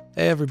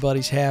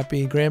 everybody's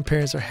happy.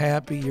 Grandparents are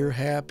happy. You're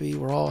happy.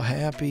 We're all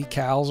happy.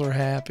 Cows are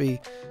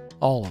happy.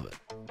 All of it.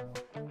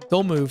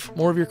 Don't move.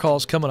 More of your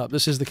calls coming up.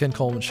 This is the Ken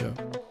Coleman Show.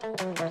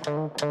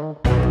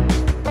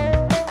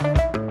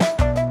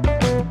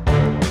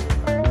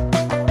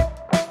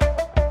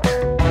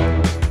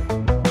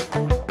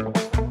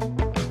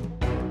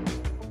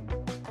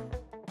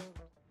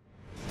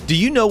 Do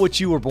you know what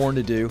you were born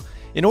to do?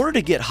 In order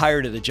to get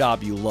hired at a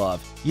job you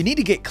love, you need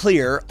to get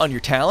clear on your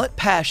talent,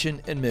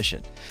 passion, and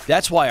mission.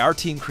 That's why our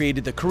team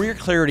created the Career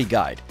Clarity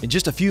Guide. In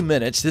just a few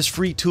minutes, this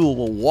free tool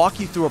will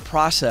walk you through a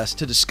process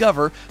to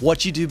discover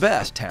what you do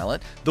best,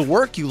 talent, the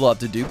work you love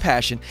to do,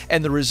 passion,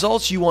 and the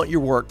results you want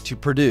your work to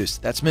produce.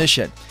 That's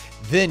mission.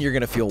 Then you're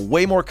going to feel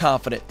way more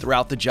confident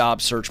throughout the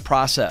job search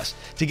process.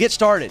 To get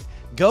started,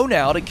 go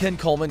now to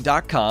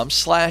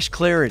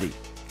kencoleman.com/clarity.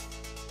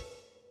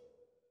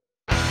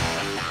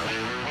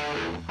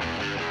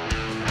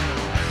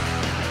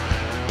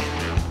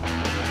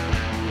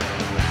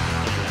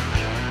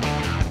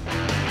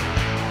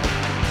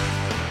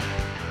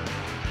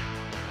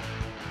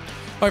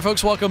 All right,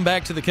 folks, welcome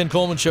back to the Ken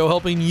Coleman Show,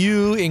 helping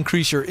you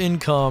increase your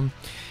income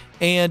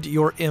and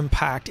your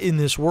impact in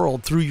this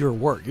world through your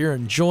work. You're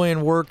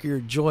enjoying work, you're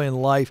enjoying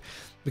life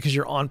because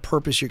you're on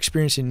purpose, you're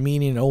experiencing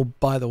meaning. And oh,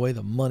 by the way,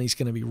 the money's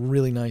going to be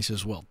really nice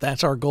as well.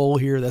 That's our goal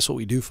here. That's what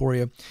we do for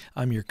you.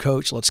 I'm your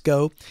coach. Let's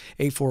go.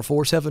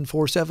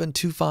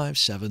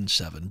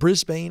 844-747-2577.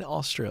 Brisbane,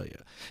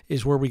 Australia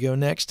is where we go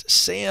next.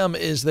 Sam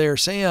is there.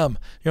 Sam,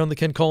 you're on the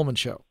Ken Coleman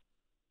Show.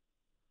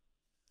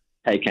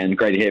 Hey, Ken.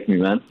 Great to hear from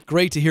you, man.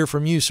 Great to hear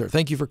from you, sir.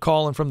 Thank you for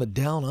calling from the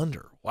Down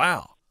Under.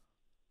 Wow.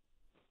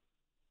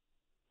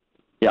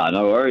 Yeah,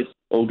 no worries.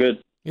 All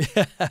good.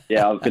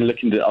 Yeah, I've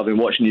been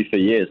watching you for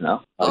years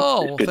now.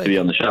 It's good to be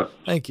on the show.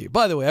 Thank you.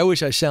 By the way, I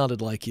wish I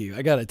sounded like you.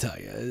 I got to tell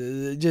you,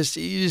 you just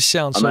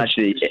sound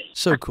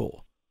so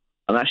cool.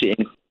 I'm actually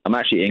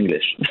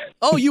English.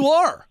 Oh, you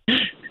are?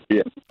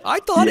 Yeah.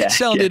 I thought it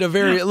sounded a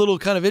little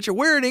kind of interesting.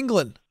 Where in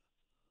England?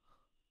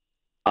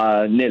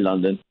 Near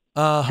London.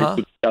 Uh-huh.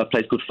 A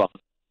place called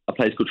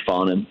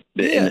Farnham,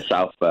 in the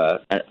south,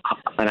 an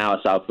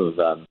hour south of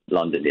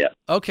London. Yeah.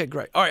 Okay,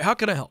 great. All right, how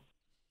can I help?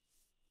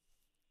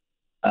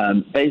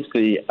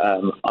 Basically,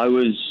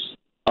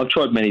 I've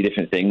tried many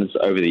different things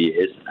over the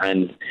years,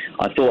 and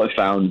I thought I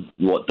found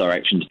what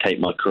direction to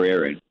take my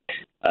career in.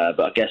 But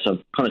I guess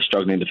I'm kind of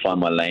struggling to find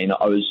my lane.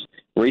 I was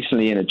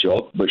recently in a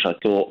job which I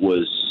thought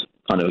was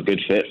kind of a good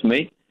fit for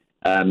me,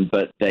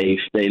 but they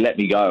let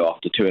me go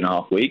after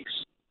 2.5 weeks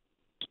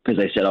because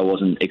they said I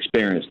wasn't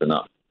experienced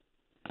enough.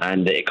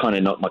 And it kind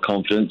of knocked my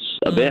confidence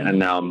a bit, and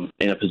now I'm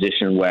in a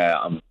position where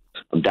I'm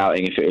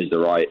doubting if it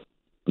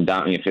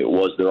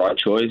was the right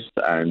choice,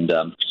 and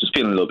just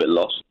feeling a little bit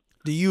lost.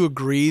 Do you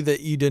agree that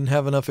you didn't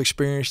have enough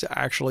experience to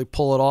actually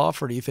pull it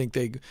off, or do you think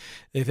they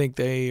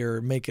are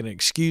making an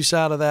excuse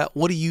out of that?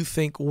 What do you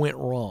think went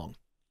wrong?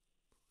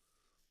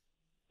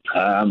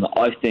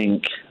 I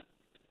think,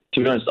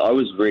 to be honest, I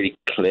was really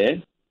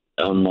clear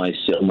on my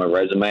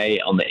resume,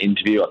 on the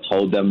interview. I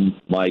told them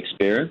my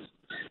experience.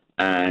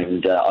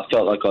 And I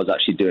felt like I was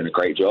actually doing a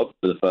great job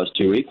for the first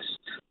 2 weeks.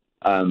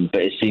 But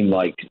it seemed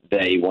like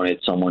they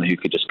wanted someone who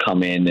could just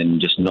come in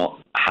and just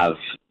not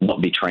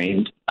be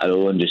trained at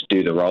all and just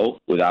do the role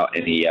without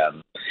any,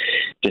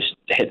 just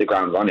hit the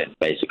ground running,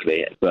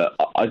 basically. But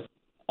I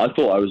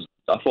thought I was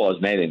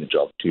nailing the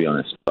job, to be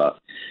honest. But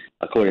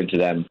according to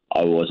them,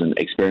 I wasn't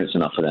experienced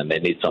enough for them. They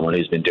need someone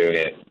who's been doing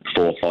it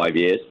 4 or 5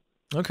 years.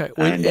 Okay.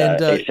 And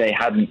if they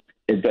hadn't,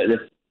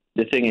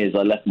 the thing is,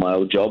 I left my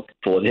old job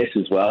for this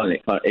as well, and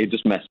it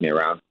just messed me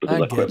around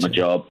because I quit my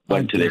job,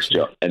 went to this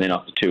job, and then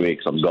after 2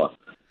 weeks, I'm gone.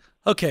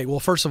 Okay, well,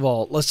 first of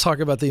all, let's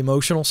talk about the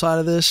emotional side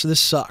of this. This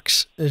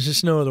sucks. There's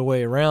just no other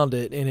way around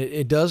it, and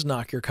it does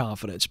knock your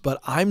confidence. But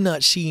I'm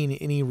not seeing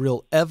any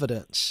real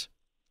evidence,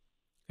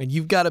 and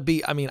you've got to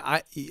be. I mean,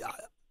 I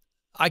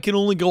can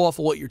only go off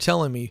of what you're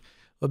telling me,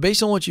 but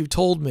based on what you've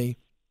told me,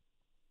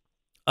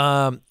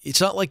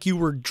 it's not like you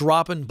were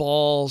dropping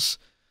balls,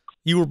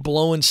 you were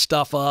blowing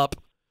stuff up.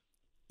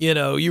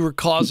 You were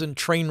causing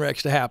train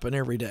wrecks to happen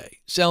every day.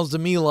 Sounds to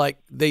me like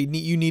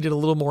you needed a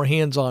little more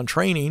hands-on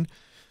training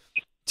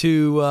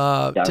to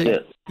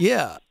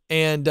yeah.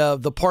 And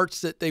the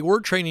parts that they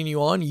were training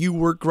you on, you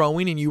were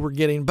growing and you were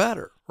getting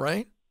better,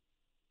 right?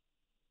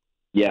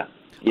 Yeah.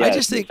 I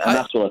just think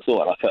that's what I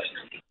thought.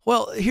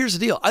 Well, here's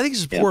the deal. I think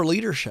this is poor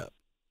leadership,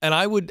 and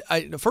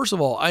first of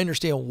all, I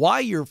understand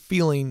why you're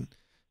feeling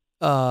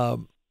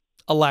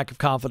a lack of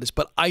confidence,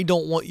 but I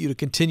don't want you to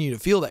continue to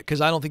feel that because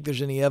I don't think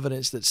there's any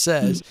evidence that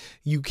says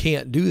you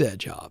can't do that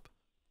job.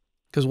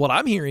 Because what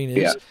I'm hearing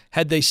is,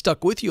 had they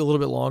stuck with you a little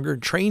bit longer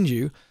and trained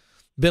you,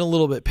 been a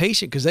little bit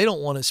patient, because they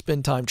don't want to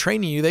spend time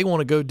training you, they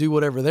want to go do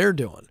whatever they're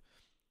doing.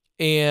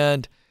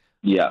 And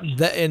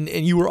and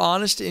you were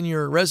honest in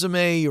your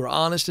resume, you were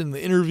honest in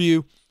the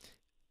interview,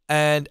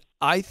 and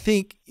I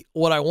think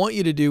what I want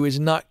you to do is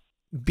not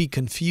be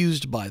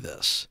confused by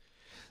this,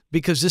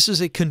 because this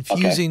is a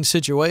confusing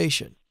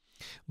situation.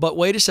 But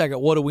wait a second,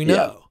 what do we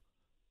know?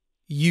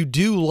 Yeah. You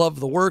do love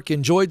the work,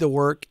 enjoyed the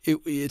work.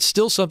 It's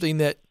still something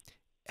that,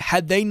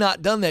 had they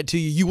not done that to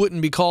you, you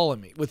wouldn't be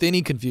calling me with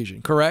any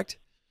confusion, correct?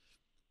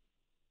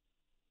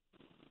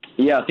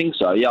 Yeah, I think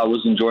so. Yeah, I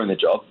was enjoying the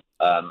job.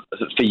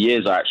 For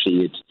years, I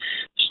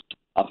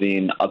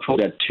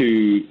probably had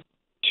two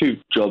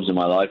jobs in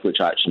my life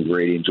which I actually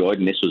really enjoyed,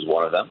 and this was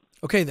one of them.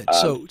 Okay, then.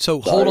 So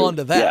hold on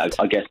to that.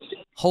 Yeah, I guess.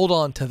 Hold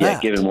on to that. Yeah,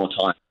 give it more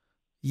time.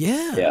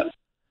 Yeah. Yeah.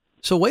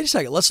 So wait a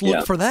second. Let's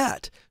look for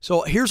that.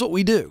 So here's what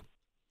we do.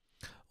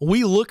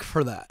 We look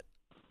for that.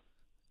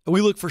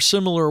 We look for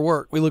similar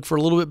work. We look for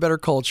a little bit better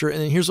culture.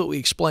 And then here's what we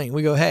explain.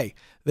 We go, hey,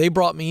 they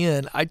brought me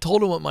in. I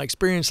told them what my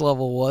experience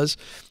level was,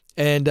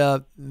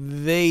 and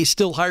they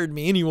still hired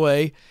me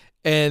anyway.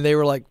 And they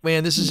were like,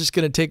 man, this is just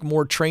going to take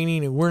more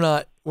training, and we're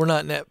not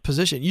in that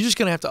position. You're just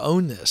going to have to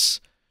own this.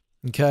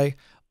 Okay.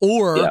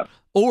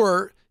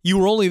 Or you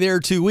were only there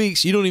 2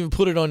 weeks. You don't even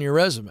put it on your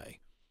resume.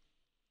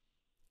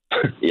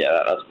 Yeah,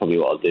 that's probably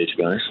what I'll do, to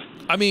be honest.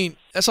 I mean,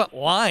 that's not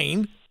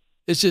lying.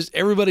 It's just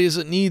everybody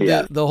doesn't need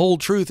the whole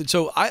truth. And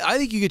so I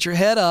think you get your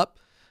head up.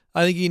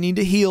 I think you need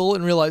to heal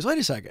and realize, wait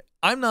a second,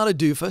 I'm not a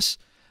doofus.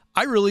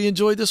 I really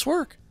enjoyed this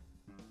work.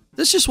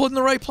 This just wasn't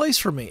the right place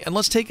for me. And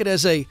let's take it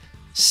as a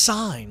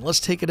sign. Let's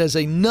take it as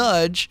a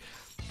nudge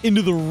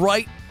into the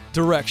right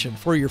direction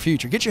for your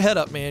future. Get your head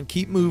up, man.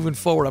 Keep moving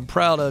forward. I'm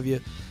proud of you.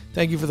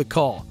 Thank you for the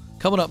call.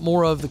 Coming up,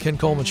 more of The Ken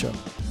Coleman Show.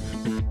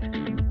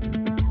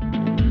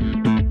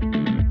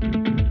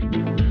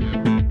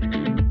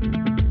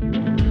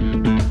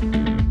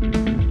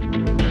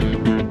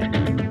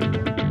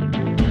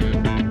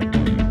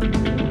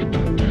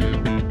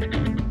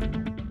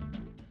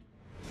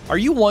 Are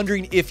you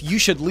wondering if you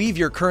should leave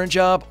your current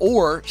job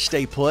or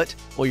stay put?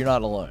 Well, you're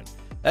not alone.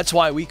 That's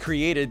why we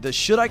created the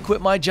Should I Quit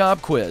My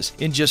Job quiz.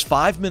 In just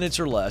 5 minutes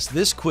or less,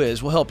 this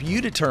quiz will help you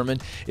determine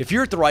if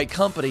you're at the right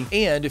company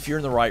and if you're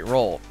in the right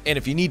role. And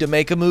if you need to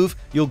make a move,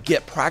 you'll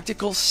get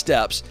practical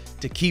steps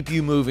to keep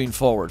you moving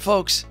forward.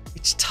 Folks,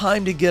 it's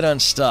time to get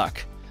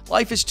unstuck.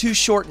 Life is too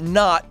short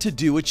not to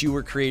do what you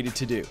were created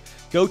to do.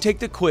 Go take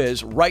the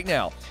quiz right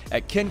now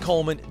at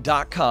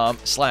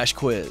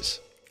kencoleman.com/quiz.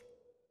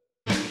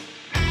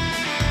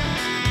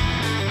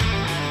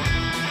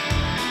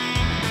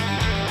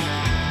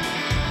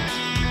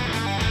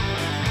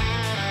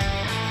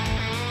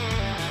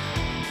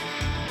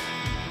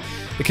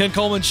 The Ken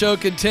Coleman Show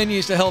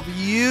continues to help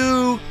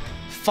you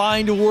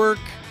find work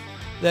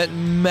that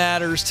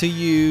matters to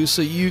you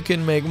so you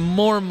can make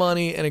more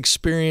money and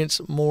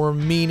experience more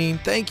meaning.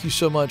 Thank you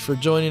so much for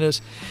joining us.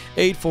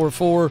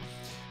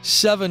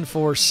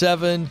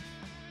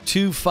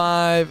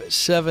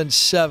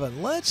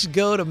 844-747-2577. Let's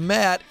go to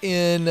Matt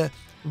in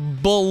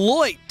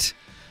Beloit,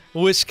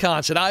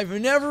 Wisconsin. I've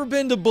never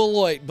been to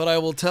Beloit, but I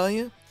will tell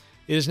you,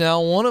 it is now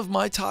one of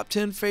my top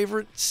 10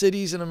 favorite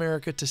cities in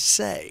America to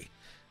say.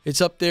 It's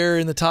up there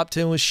in the top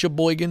 10 with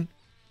Sheboygan.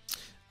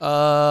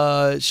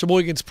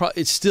 Sheboygan's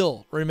it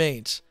still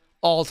remains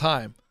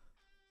all-time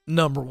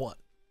number one,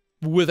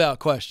 without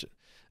question.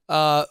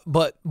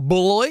 But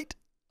Beloit,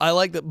 I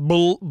like that.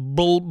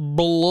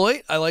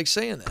 Beloit, I like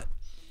saying that.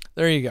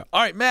 There you go.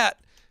 All right, Matt,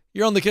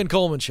 you're on the Ken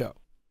Coleman Show.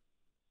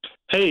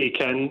 Hey,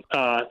 Ken.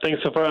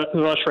 Thanks so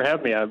much for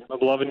having me. I'm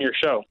loving your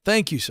show.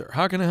 Thank you, sir.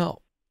 How can I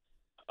help?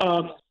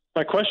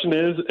 My question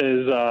is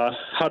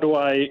how do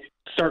I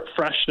start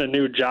fresh in a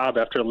new job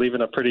after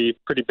leaving a pretty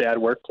bad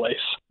workplace?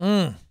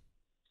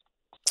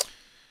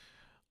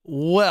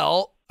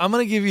 Well, I'm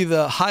going to give you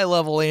the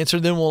high-level answer,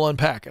 then we'll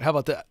unpack it. How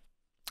about that?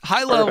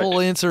 High-level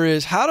answer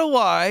is, how do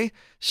I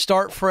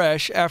start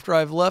fresh after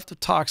I've left a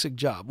toxic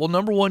job? Well,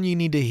 number one, you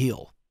need to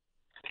heal.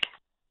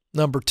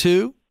 Number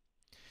two,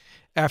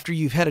 after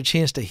you've had a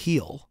chance to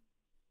heal,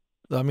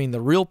 I mean,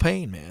 the real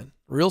pain, man,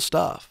 real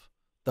stuff,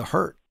 the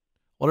hurt,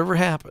 whatever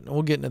happened, and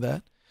we'll get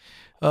into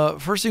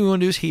that. First thing we want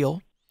to do is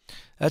heal.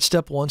 That's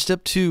step one.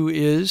 Step two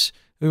is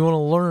we want to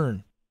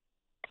learn.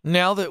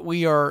 Now that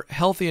we are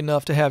healthy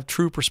enough to have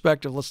true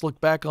perspective, let's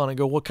look back on it and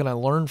go, what can I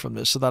learn from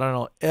this so that I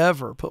don't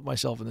ever put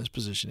myself in this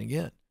position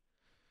again?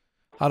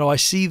 How do I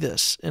see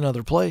this in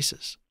other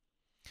places?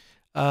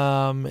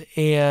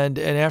 And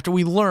after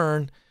we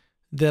learn,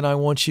 then I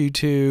want you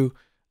to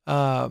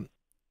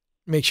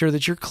make sure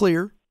that you're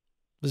clear.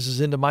 This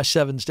is into my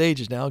 7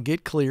 stages now.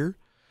 Get clear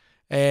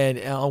and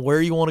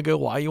where you want to go,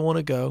 why you want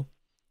to go.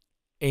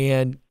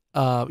 And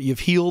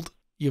you've healed,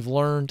 you've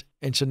learned,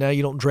 and so now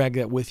you don't drag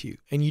that with you.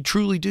 And you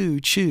truly do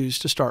choose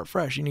to start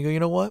fresh. And you go, you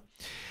know what?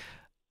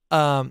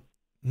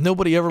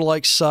 Nobody ever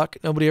likes suck.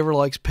 Nobody ever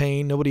likes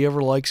pain. Nobody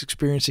ever likes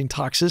experiencing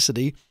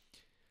toxicity.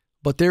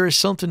 But there is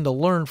something to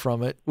learn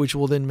from it, which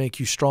will then make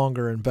you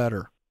stronger and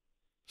better.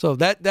 So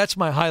that's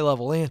my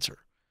high-level answer.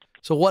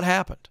 So what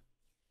happened?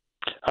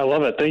 I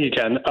love it. Thank you,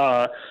 Ken.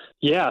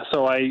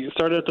 So I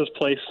started at this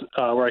place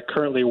where I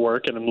currently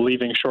work, and I'm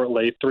leaving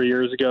shortly 3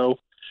 years ago.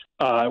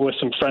 With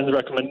some friends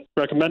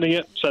recommending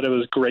it, said it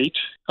was great.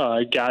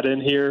 I got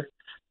in here,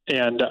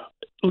 and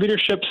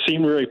leadership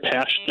seemed really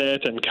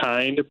passionate and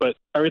kind, but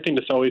everything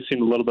just always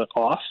seemed a little bit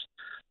off.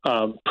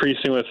 Pretty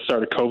soon with the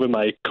start of COVID,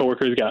 my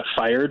coworkers got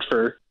fired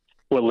for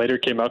what later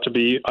came out to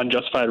be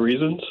unjustified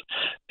reasons.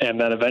 And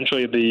then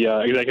eventually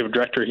the executive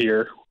director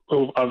here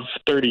of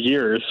 30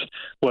 years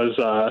was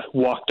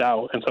walked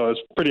out. And so it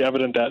was pretty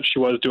evident that she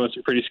was doing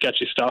some pretty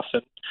sketchy stuff.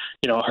 And,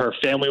 her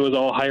family was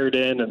all hired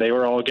in and they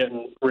were all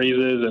getting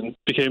raises and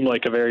became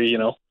like a very,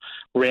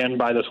 ran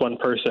by this one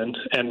person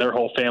and their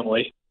whole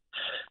family.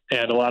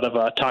 And a lot of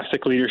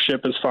toxic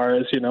leadership as far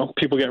as,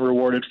 people getting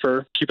rewarded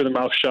for keeping their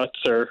mouth shut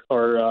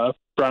or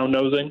brown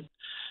nosing.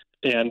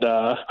 And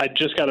I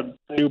just got a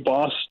new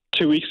boss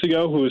 2 weeks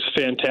ago who was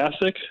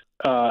fantastic.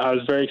 I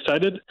was very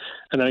excited,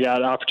 and then I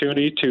got an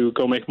opportunity to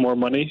go make more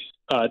money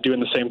doing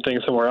the same thing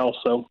somewhere else.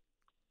 So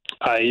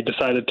I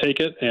decided to take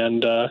it,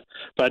 and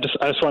but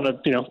I just want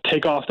to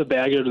take off the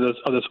baggage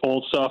of this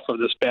old stuff, of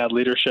this bad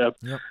leadership.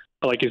 Yep.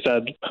 Like you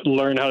said,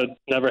 learn how to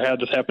never have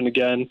this happen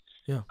again.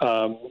 Yeah.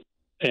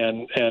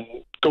 And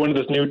go into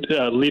this new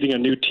leading a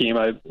new team.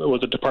 I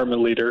was a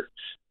department leader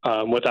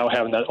without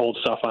having that old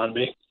stuff on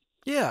me.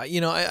 Yeah,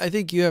 I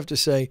think you have to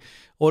say,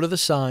 what are the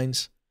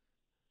signs?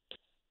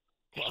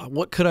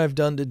 What could I have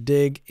done to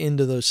dig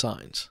into those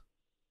signs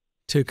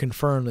to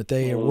confirm that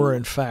they were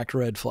in fact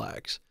red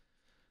flags?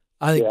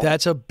 I think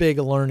that's a big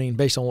learning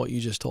based on what you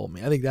just told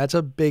me. I think that's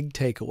a big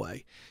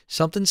takeaway.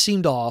 Something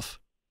seemed off,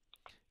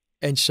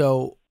 and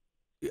so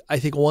I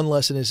think one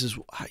lesson is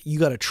you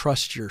got to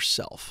trust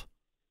yourself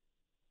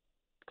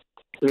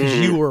because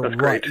you were right.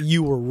 Great.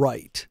 You were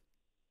right,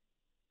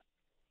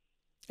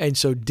 and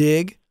so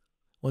dig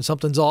when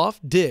something's off.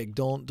 Dig.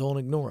 Don't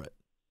ignore it.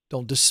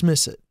 Don't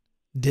dismiss it.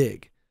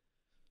 Dig.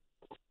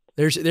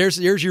 There's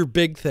your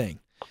big thing.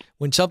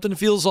 When something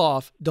feels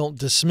off, don't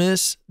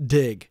dismiss.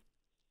 Dig.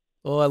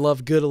 Oh, I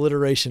love good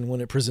alliteration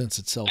when it presents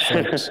itself,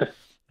 folks.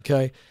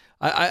 Okay,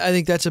 I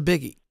think that's a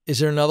biggie. Is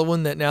there another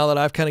one that now that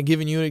I've kind of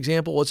given you an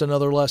example, what's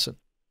another lesson?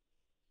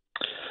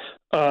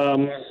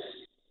 I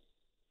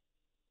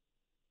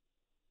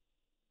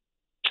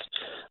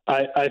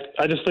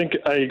just think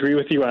I agree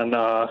with you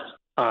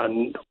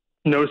on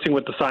noticing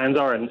what the signs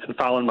are and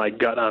following my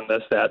gut on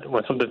this, that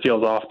when something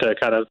feels off to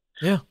kind of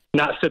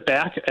not sit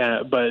back,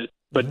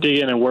 but dig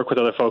in and work with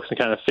other folks and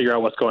kind of figure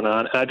out what's going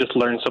on. And I just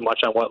learned so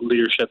much on what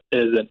leadership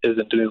is and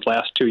isn't in these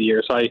last 2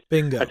 years. So I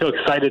feel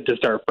excited to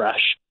start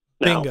fresh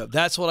now. Bingo.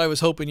 That's what I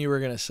was hoping you were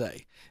going to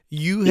say.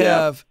 You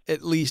have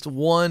at least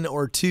one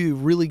or two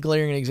really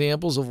glaring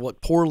examples of what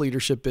poor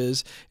leadership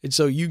is. And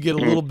so you get a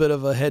little bit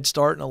of a head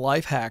start and a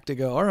life hack to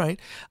go, all right,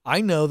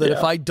 I know that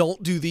if I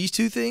don't do these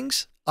two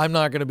things, I'm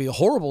not going to be a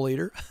horrible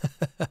leader.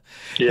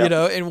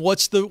 And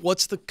what's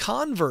the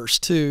converse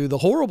to the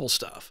horrible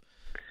stuff?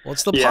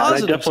 What's the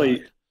positive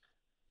side?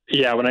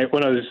 Yeah, when I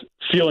was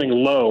feeling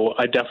low,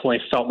 I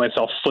definitely felt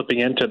myself slipping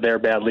into their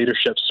bad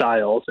leadership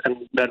styles,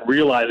 and then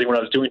realizing what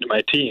I was doing to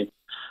my team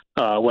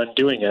when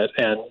doing it,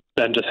 and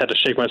then just had to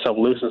shake myself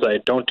loose and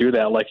say, "Don't do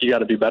that. Like, you got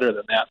to be better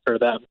than that for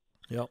them."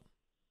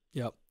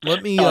 Yep.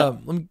 Let me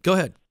go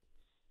ahead.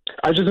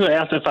 I was just going to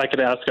ask if I could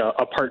ask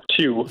a part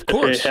two. Of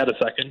course. If I had a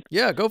second.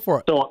 Yeah, go for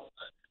it. So,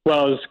 I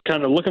was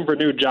kind of looking for a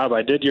new job.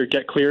 I did your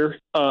Get Clear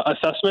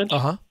assessment.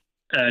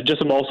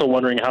 Just I'm also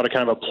wondering how to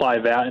kind of apply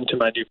that into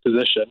my new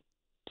position.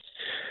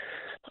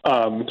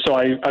 So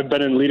I've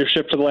been in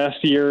leadership for the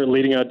last year,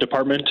 leading a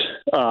department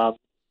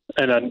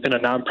in a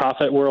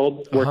nonprofit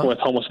world, working with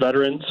homeless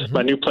veterans.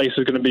 My new place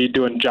is going to be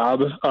doing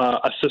job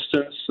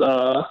assistance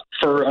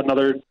for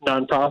another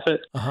nonprofit.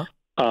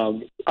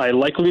 I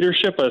like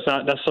leadership, but it's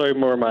not necessarily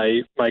more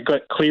my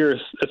Get Clear.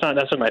 It's not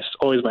necessarily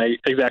always my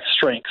exact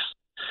strengths.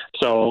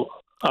 So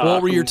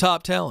what were your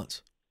top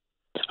talents?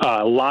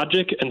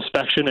 Logic,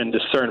 inspection, and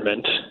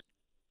discernment.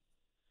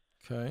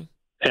 Okay.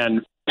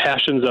 And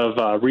passions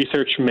of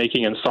research,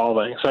 making, and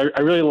solving. So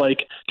I really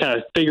like kind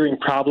of figuring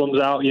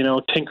problems out,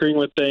 tinkering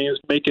with things,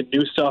 making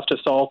new stuff to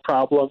solve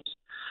problems.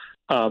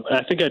 And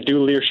I think I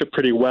do leadership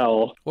pretty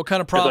well. What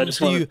kind of problems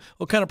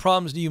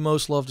do you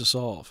most love to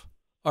solve?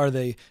 Are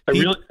they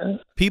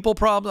people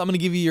problems? I'm going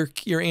to give you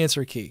your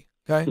answer key.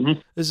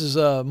 Okay. This is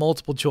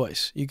multiple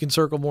choice. You can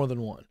circle more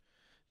than one.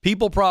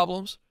 People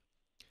problems,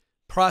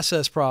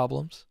 process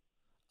problems,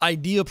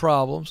 idea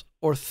problems,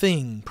 or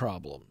thing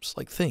problems,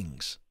 like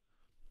things.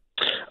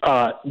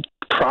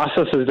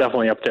 Process is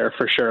definitely up there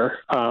for sure.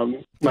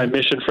 My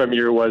mission from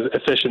you was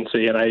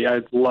efficiency, and I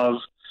love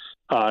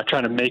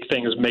trying to make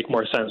things make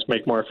more sense,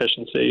 make more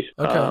efficiency.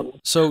 Okay.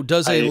 So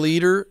does a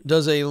leader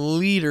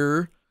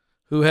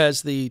who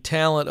has the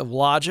talent of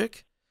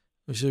logic,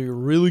 so you're a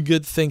really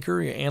good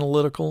thinker, you're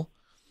analytical,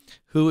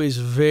 who is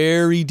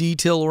very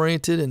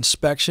detail-oriented,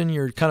 inspection,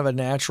 you're kind of a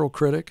natural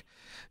critic.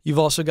 You've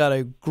also got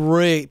a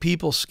great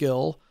people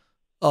skill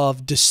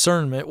of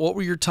discernment. What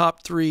were your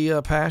top three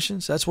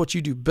passions? That's what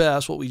you do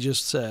best, what we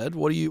just said.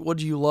 What do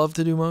you love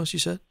to do most, you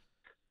said?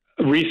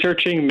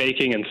 Researching,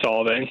 making, and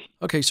solving.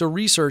 Okay, so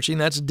researching,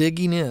 that's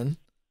digging in.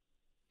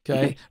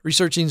 Okay.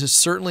 Researching is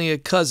certainly a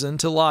cousin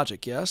to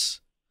logic, yes?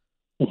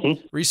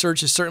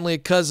 Research is certainly a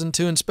cousin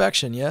to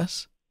inspection,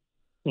 yes?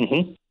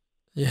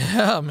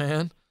 Yeah,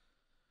 man.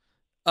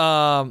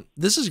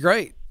 This is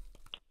great.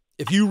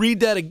 If you read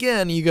that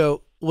again, you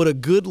go, would a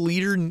good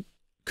leader,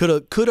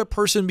 could a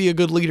person be a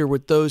good leader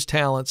with those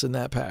talents and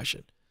that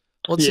passion?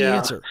 What's the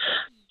answer?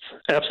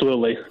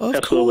 Absolutely.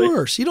 Of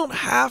course. You don't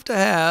have to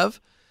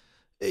have,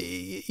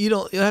 you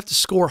don't have to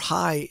score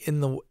high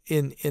in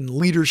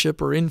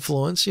leadership or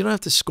influence. You don't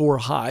have to score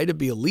high to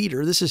be a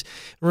leader.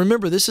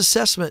 Remember, this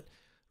assessment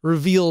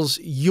reveals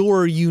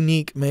your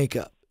unique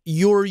makeup,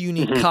 your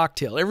unique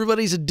cocktail.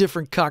 Everybody's a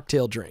different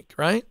cocktail drink,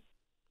 right?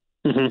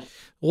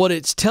 What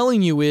it's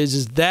telling you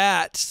is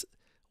that's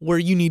where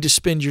you need to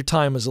spend your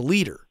time as a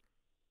leader.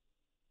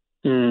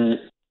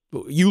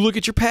 You look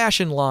at your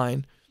passion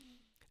line,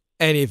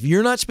 and if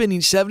you're not spending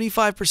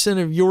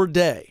 75% of your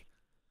day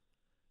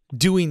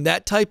doing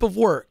that type of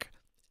work,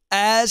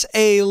 as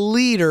a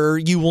leader,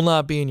 you will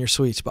not be in your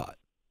sweet spot.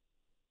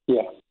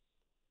 Yeah.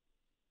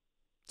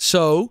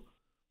 So,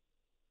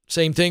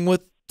 same thing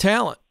with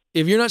talent.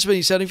 If you're not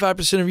spending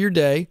 75% of your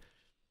day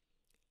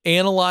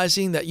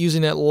analyzing that,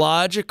 using that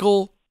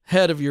logical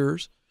head of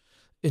yours,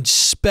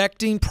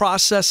 inspecting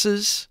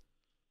processes,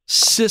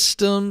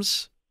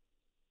 systems,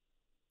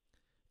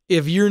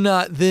 if you're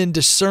not then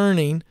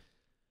discerning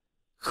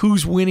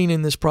who's winning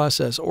in this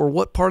process or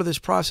what part of this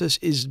process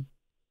is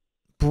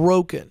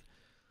broken,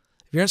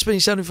 if you're not spending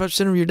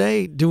 75% of your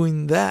day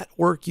doing that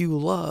work you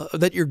love,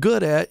 that you're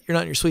good at, you're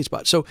not in your sweet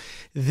spot. So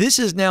this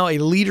is now a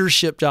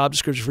leadership job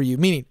description for you,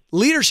 meaning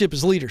leadership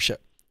is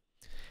leadership,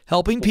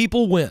 helping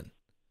people win.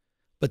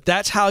 But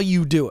that's how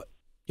you do it.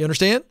 You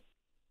understand?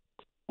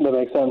 That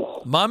makes sense.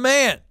 My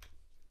man.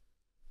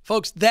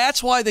 Folks,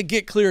 that's why the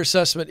Get Clear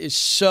assessment is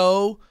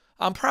so,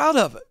 I'm proud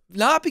of it.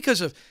 Not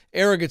because of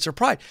arrogance or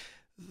pride.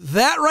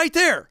 That right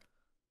there,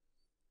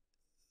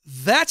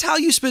 that's how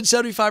you spend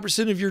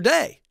 75% of your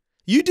day.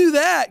 You do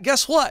that,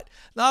 guess what?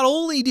 Not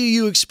only do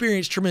you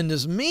experience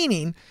tremendous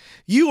meaning,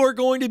 you are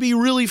going to be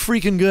really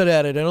freaking good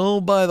at it. And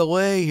oh, by the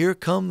way, here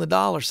come the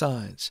dollar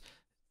signs.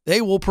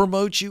 They will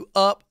promote you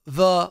up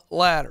the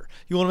ladder.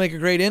 You want to make a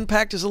great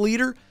impact as a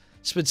leader?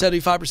 Spend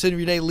 75% of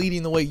your day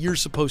leading the way you're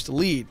supposed to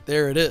lead.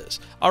 There it is.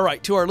 All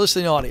right, to our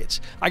listening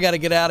audience, I got to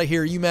get out of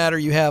here. You matter.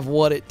 You have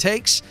what it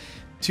takes.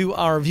 To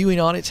our viewing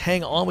audience,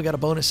 hang on. We got a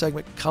bonus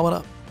segment coming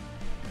up.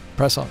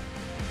 Press on.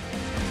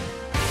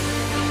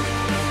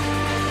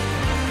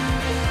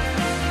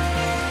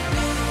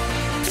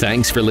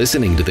 Thanks for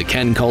listening to The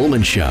Ken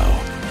Coleman Show.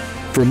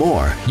 For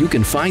more, you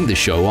can find the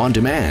show on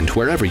demand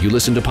wherever you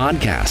listen to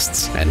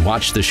podcasts and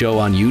watch the show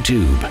on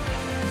YouTube.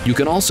 You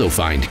can also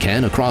find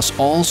Ken across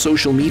all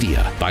social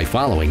media by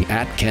following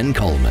 @Ken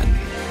Coleman.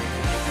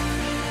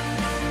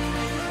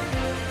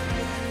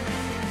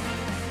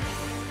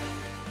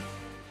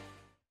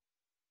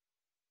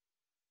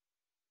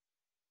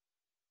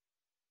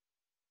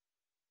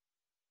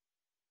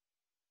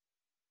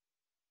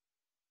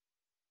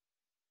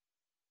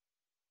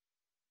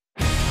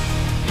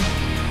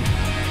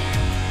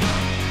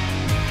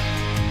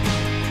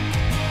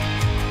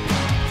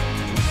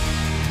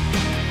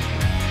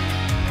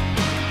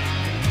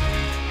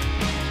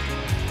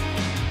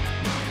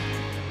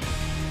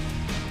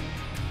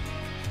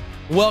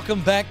 Welcome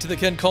back to the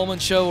Ken Coleman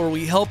Show, where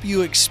we help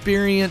you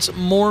experience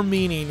more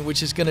meaning,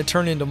 which is going to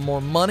turn into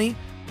more money.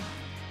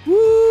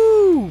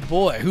 Woo!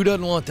 Boy, who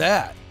doesn't want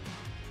that?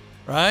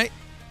 Right?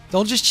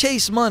 Don't just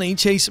chase money,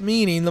 chase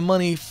meaning. The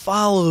money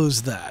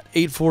follows that.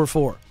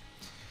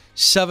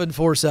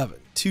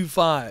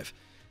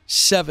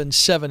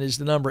 844-747-2577 is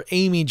the number.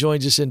 Amy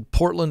joins us in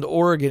Portland,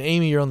 Oregon.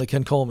 Amy, you're on the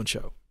Ken Coleman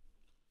Show.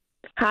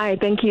 Hi,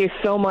 thank you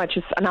so much.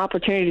 It's an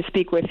opportunity to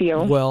speak with you.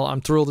 Well, I'm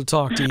thrilled to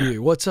talk to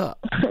you. What's up?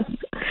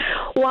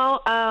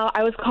 Well,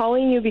 I was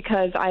calling you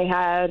because I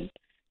had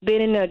been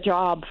in a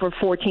job for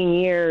 14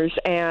 years,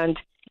 and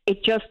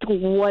it just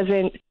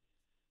wasn't,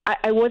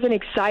 I wasn't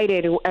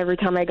excited every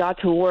time I got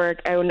to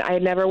work. I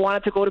never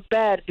wanted to go to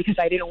bed because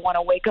I didn't want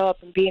to wake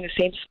up and be in the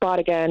same spot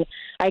again.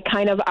 I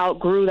kind of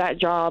outgrew that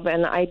job,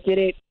 and I did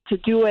it to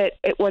do it.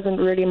 It wasn't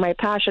really my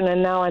passion,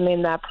 and now I'm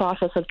in that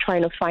process of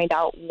trying to find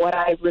out what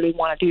I really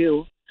want to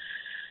do.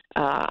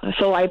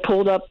 So I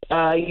pulled up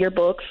your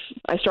books.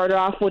 I started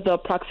off with the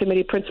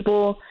proximity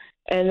principle,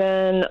 and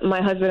then my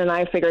husband and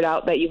I figured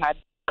out that you had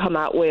come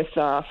out with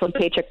From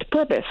Paycheck to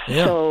Purpose.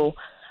 Yeah. So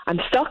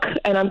I'm stuck,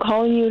 and I'm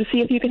calling you to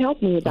see if you can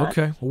help me with that.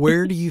 Okay.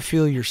 Where do you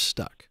feel you're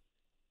stuck?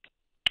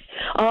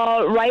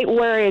 Right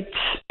where it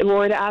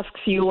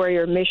asks you where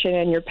your mission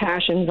and your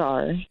passions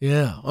are.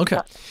 Yeah. Okay.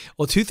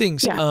 Well, two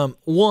things. Yeah.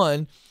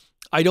 One,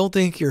 I don't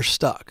think you're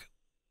stuck.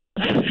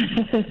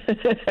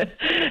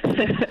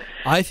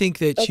 I think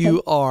that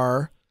you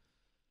are.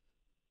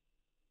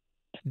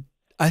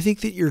 I think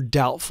that you're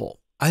doubtful.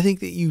 I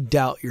think that you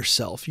doubt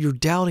yourself. You're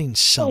doubting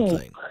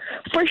something.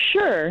 For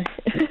sure.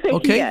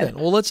 Okay, Yes. then.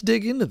 Well, let's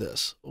dig into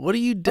this. What do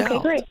you doubt?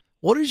 Okay, great.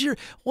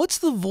 What's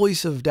the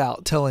voice of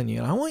doubt telling you?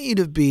 And I want you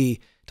to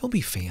don't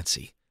be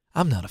fancy.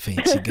 I'm not a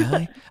fancy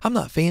guy. I'm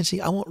not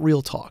fancy. I want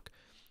real talk.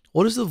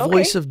 What is the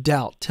voice of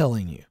doubt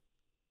telling you?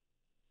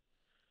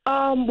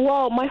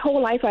 Well, my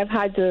whole life I've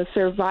had to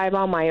survive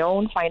on my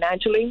own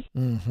financially.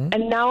 Mm-hmm.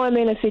 And now I'm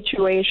in a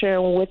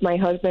situation with my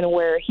husband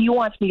where he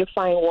wants me to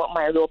find what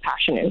my real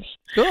passion is.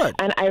 Good.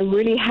 And I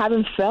really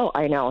haven't felt,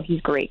 I know,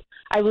 he's great.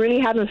 I really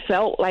haven't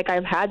felt like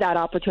I've had that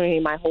opportunity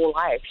my whole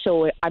life.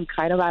 So I'm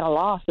kind of at a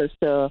loss as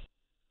to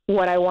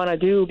what I want to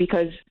do,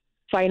 because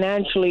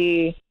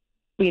financially,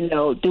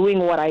 doing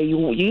what I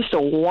used to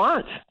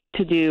want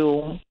to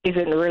do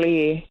isn't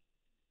really,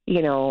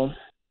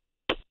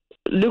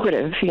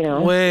 lucrative,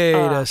 Wait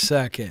a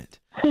second.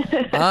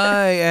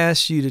 I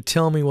asked you to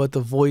tell me what the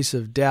voice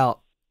of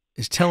doubt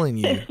is telling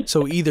you.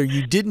 So either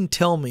you didn't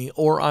tell me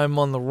or I'm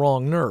on the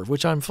wrong nerve,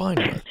 which I'm fine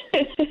with.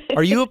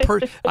 Are you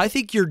I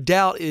think your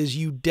doubt is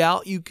you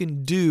doubt you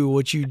can do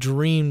what you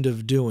dreamed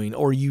of doing,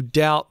 or you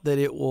doubt that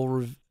it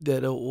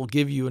will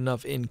give you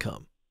enough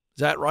income.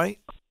 Is that right?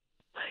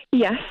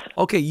 Yes.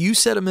 Okay, you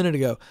said a minute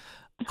ago,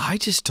 I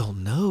just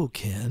don't know,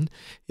 Ken,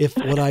 if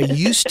what I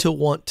used to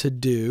want to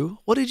do,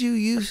 what did you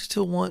used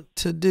to want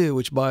to do?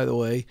 Which, by the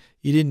way,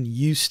 you didn't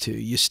used to.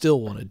 You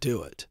still want to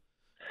do it.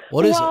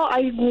 What is it? Well,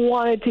 I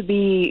wanted to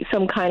be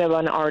some kind of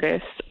an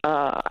artist.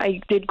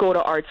 I did go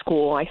to art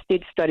school. I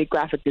did study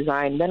graphic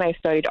design. Then I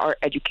studied art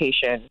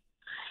education.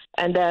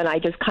 And then I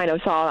just kind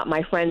of saw that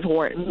my friends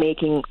weren't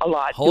making a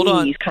lot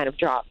doing these kind of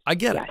jobs. I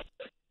get it.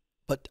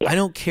 But I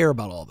don't care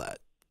about all that.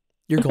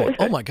 You're going,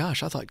 oh my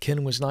gosh, I thought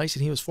Ken was nice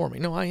and he was for me.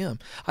 No, I am.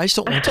 I just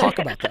don't want to talk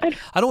about that.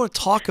 I don't want to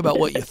talk about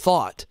what you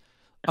thought.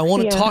 I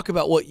want to talk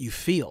about what you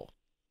feel.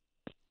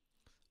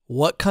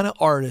 What kind of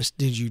artist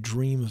did you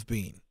dream of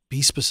being?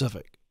 Be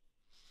specific.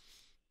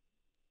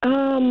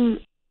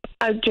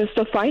 I'm just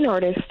a fine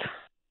artist.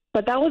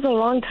 But that was a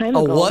long time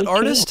ago. A what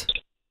artist?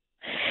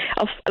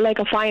 Like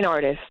a fine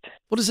artist.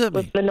 What does that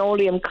mean? With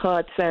linoleum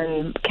cuts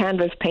and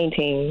canvas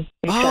painting,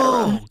 etc.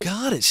 Oh,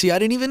 got it. See, I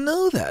didn't even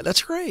know that.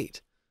 That's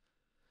great.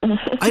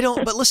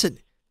 But listen,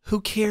 who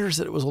cares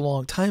that it was a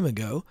long time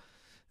ago?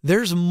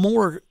 There's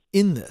more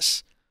in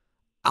this.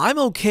 I'm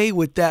okay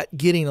with that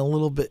getting a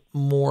little bit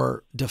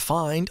more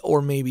defined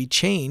or maybe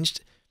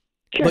changed,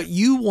 but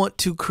you want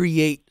to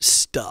create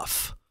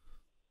stuff.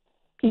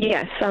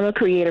 Yes, I'm a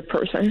creative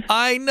person.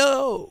 I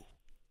know.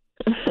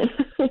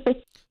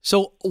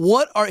 So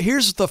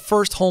here's the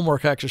first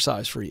homework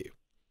exercise for you.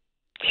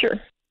 Sure.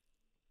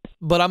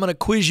 But I'm going to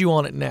quiz you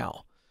on it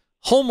now.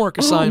 Homework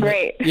assignment. Oh,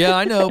 great. Yeah,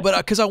 I know, but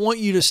because I want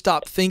you to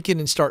stop thinking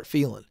and start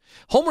feeling.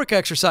 Homework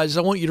exercises,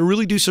 I want you to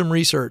really do some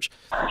research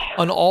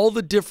on all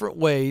the different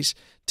ways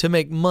to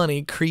make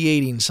money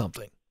creating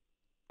something.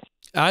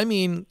 I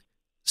mean,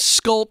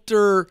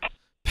 sculptor,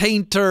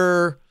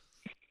 painter,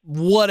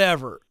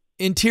 whatever,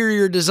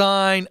 interior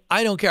design,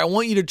 I don't care. I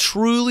want you to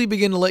truly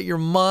begin to let your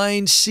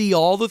mind see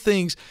all the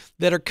things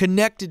that are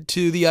connected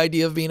to the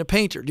idea of being a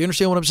painter. Do you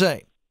understand what I'm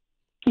saying?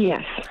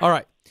 Yes. All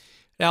right.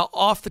 Now,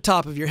 off the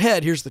top of your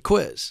head, here's the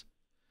quiz.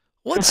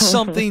 What's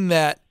something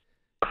that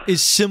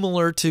is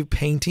similar to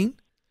painting,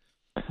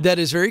 that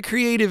is very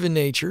creative in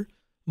nature,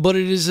 but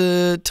it is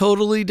a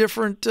totally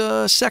different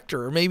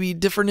sector or maybe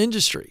different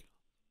industry?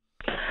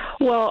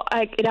 Well,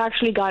 it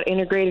actually got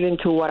integrated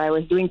into what I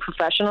was doing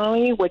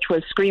professionally, which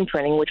was screen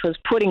printing, which was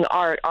putting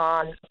art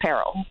on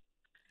apparel.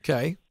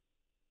 Okay.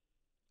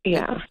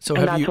 Yeah, so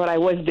and that's what I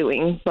was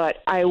doing, but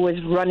I was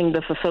running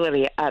the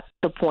facility at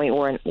the point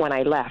when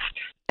I left.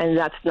 And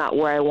that's not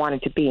where I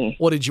wanted to be.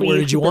 Where did you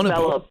want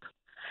to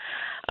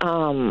be?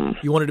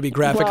 You wanted to be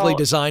graphically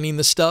designing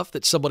the stuff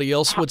that somebody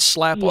else would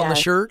slap on the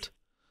shirt?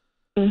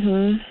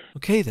 Mm-hmm.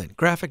 Okay, then.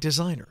 Graphic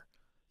designer.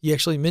 You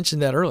actually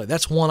mentioned that earlier.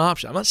 That's one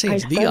option. I'm not saying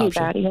it's the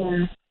option. That,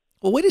 yeah.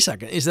 Well, wait a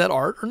second. Is that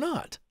art or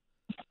not?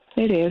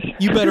 It is.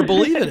 You better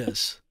believe it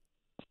is.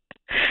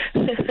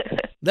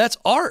 That's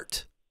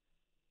art.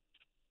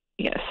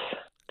 Yes.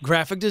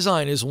 Graphic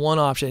design is one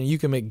option, and you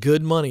can make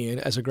good money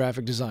as a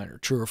graphic designer.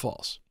 True or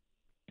false?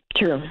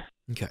 True.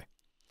 Okay.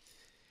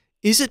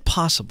 Is it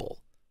possible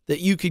that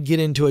you could get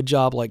into a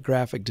job like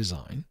graphic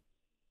design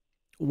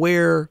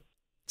where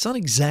it's not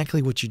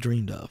exactly what you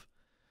dreamed of,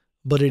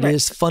 but it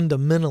is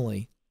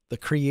fundamentally the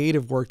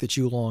creative work that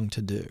you long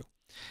to do?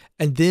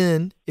 And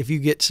then if you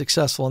get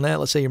successful in that,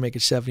 let's say you're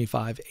making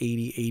 75,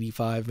 80,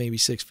 85, maybe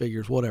six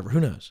figures, whatever, who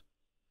knows?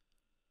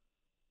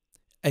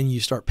 And you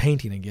start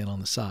painting again on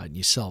the side and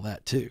you sell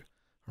that too.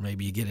 Or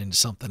maybe you get into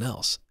something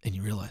else and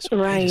you realize,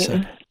 wait a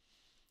second.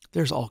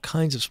 There's all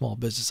kinds of small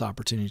business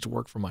opportunities to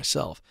work for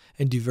myself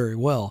and do very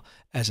well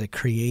as a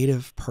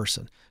creative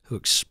person who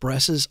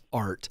expresses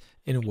art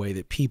in a way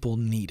that people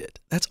need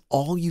it. That's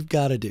all you've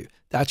got to do.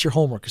 That's your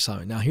homework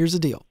assignment. Now, here's the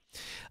deal.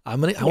 I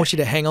want you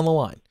to hang on the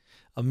line.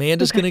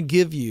 Amanda's going to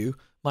give you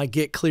my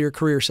Get Clear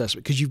career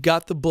assessment because you've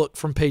got the book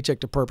From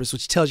Paycheck to Purpose,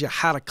 which tells you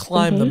how to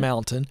climb the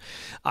mountain.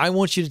 I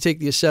want you to take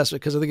the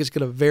assessment because I think it's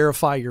going to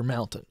verify your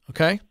mountain.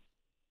 Okay?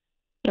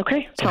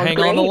 Okay. So hang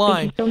on the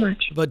line. Thank you so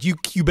much. But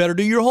you better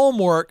do your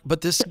homework.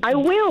 But this I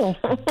will.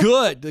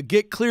 Good. The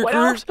Get Clear What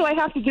careers. else do I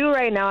have to do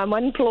right now? I'm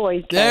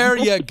unemployed. There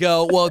you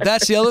go. Well,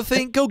 that's the other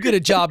thing. Go get a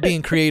job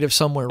being creative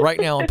somewhere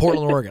right now in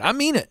Portland, Oregon. I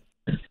mean it.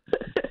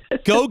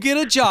 Go get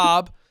a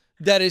job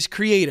that is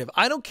creative.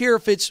 I don't care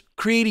if it's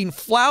creating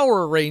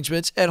flower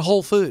arrangements at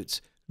Whole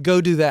Foods. Go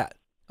do that.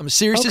 I'm as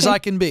serious as I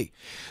can be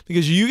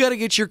because you got to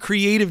get your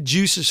creative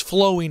juices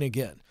flowing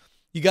again.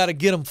 You got to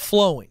get them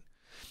flowing.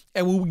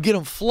 And when we get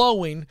them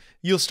flowing,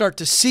 you'll start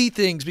to see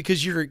things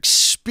because you're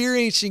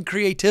experiencing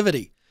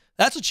creativity.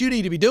 That's what you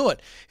need to be doing.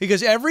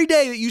 Because every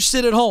day that you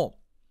sit at home,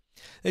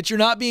 that you're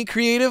not being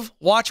creative,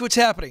 watch what's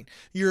happening.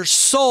 Your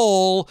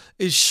soul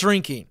is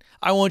shrinking.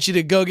 I want you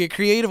to go get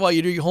creative while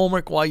you do your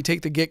homework, while you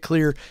take the Get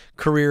Clear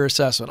career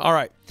assessment. All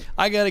right,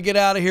 I got to get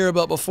out of here,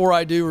 but before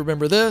I do,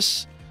 remember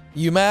this: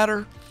 you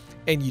matter,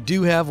 and you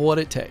do have what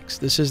it takes.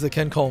 This is the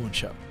Ken Coleman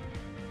Show.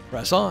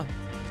 Press on.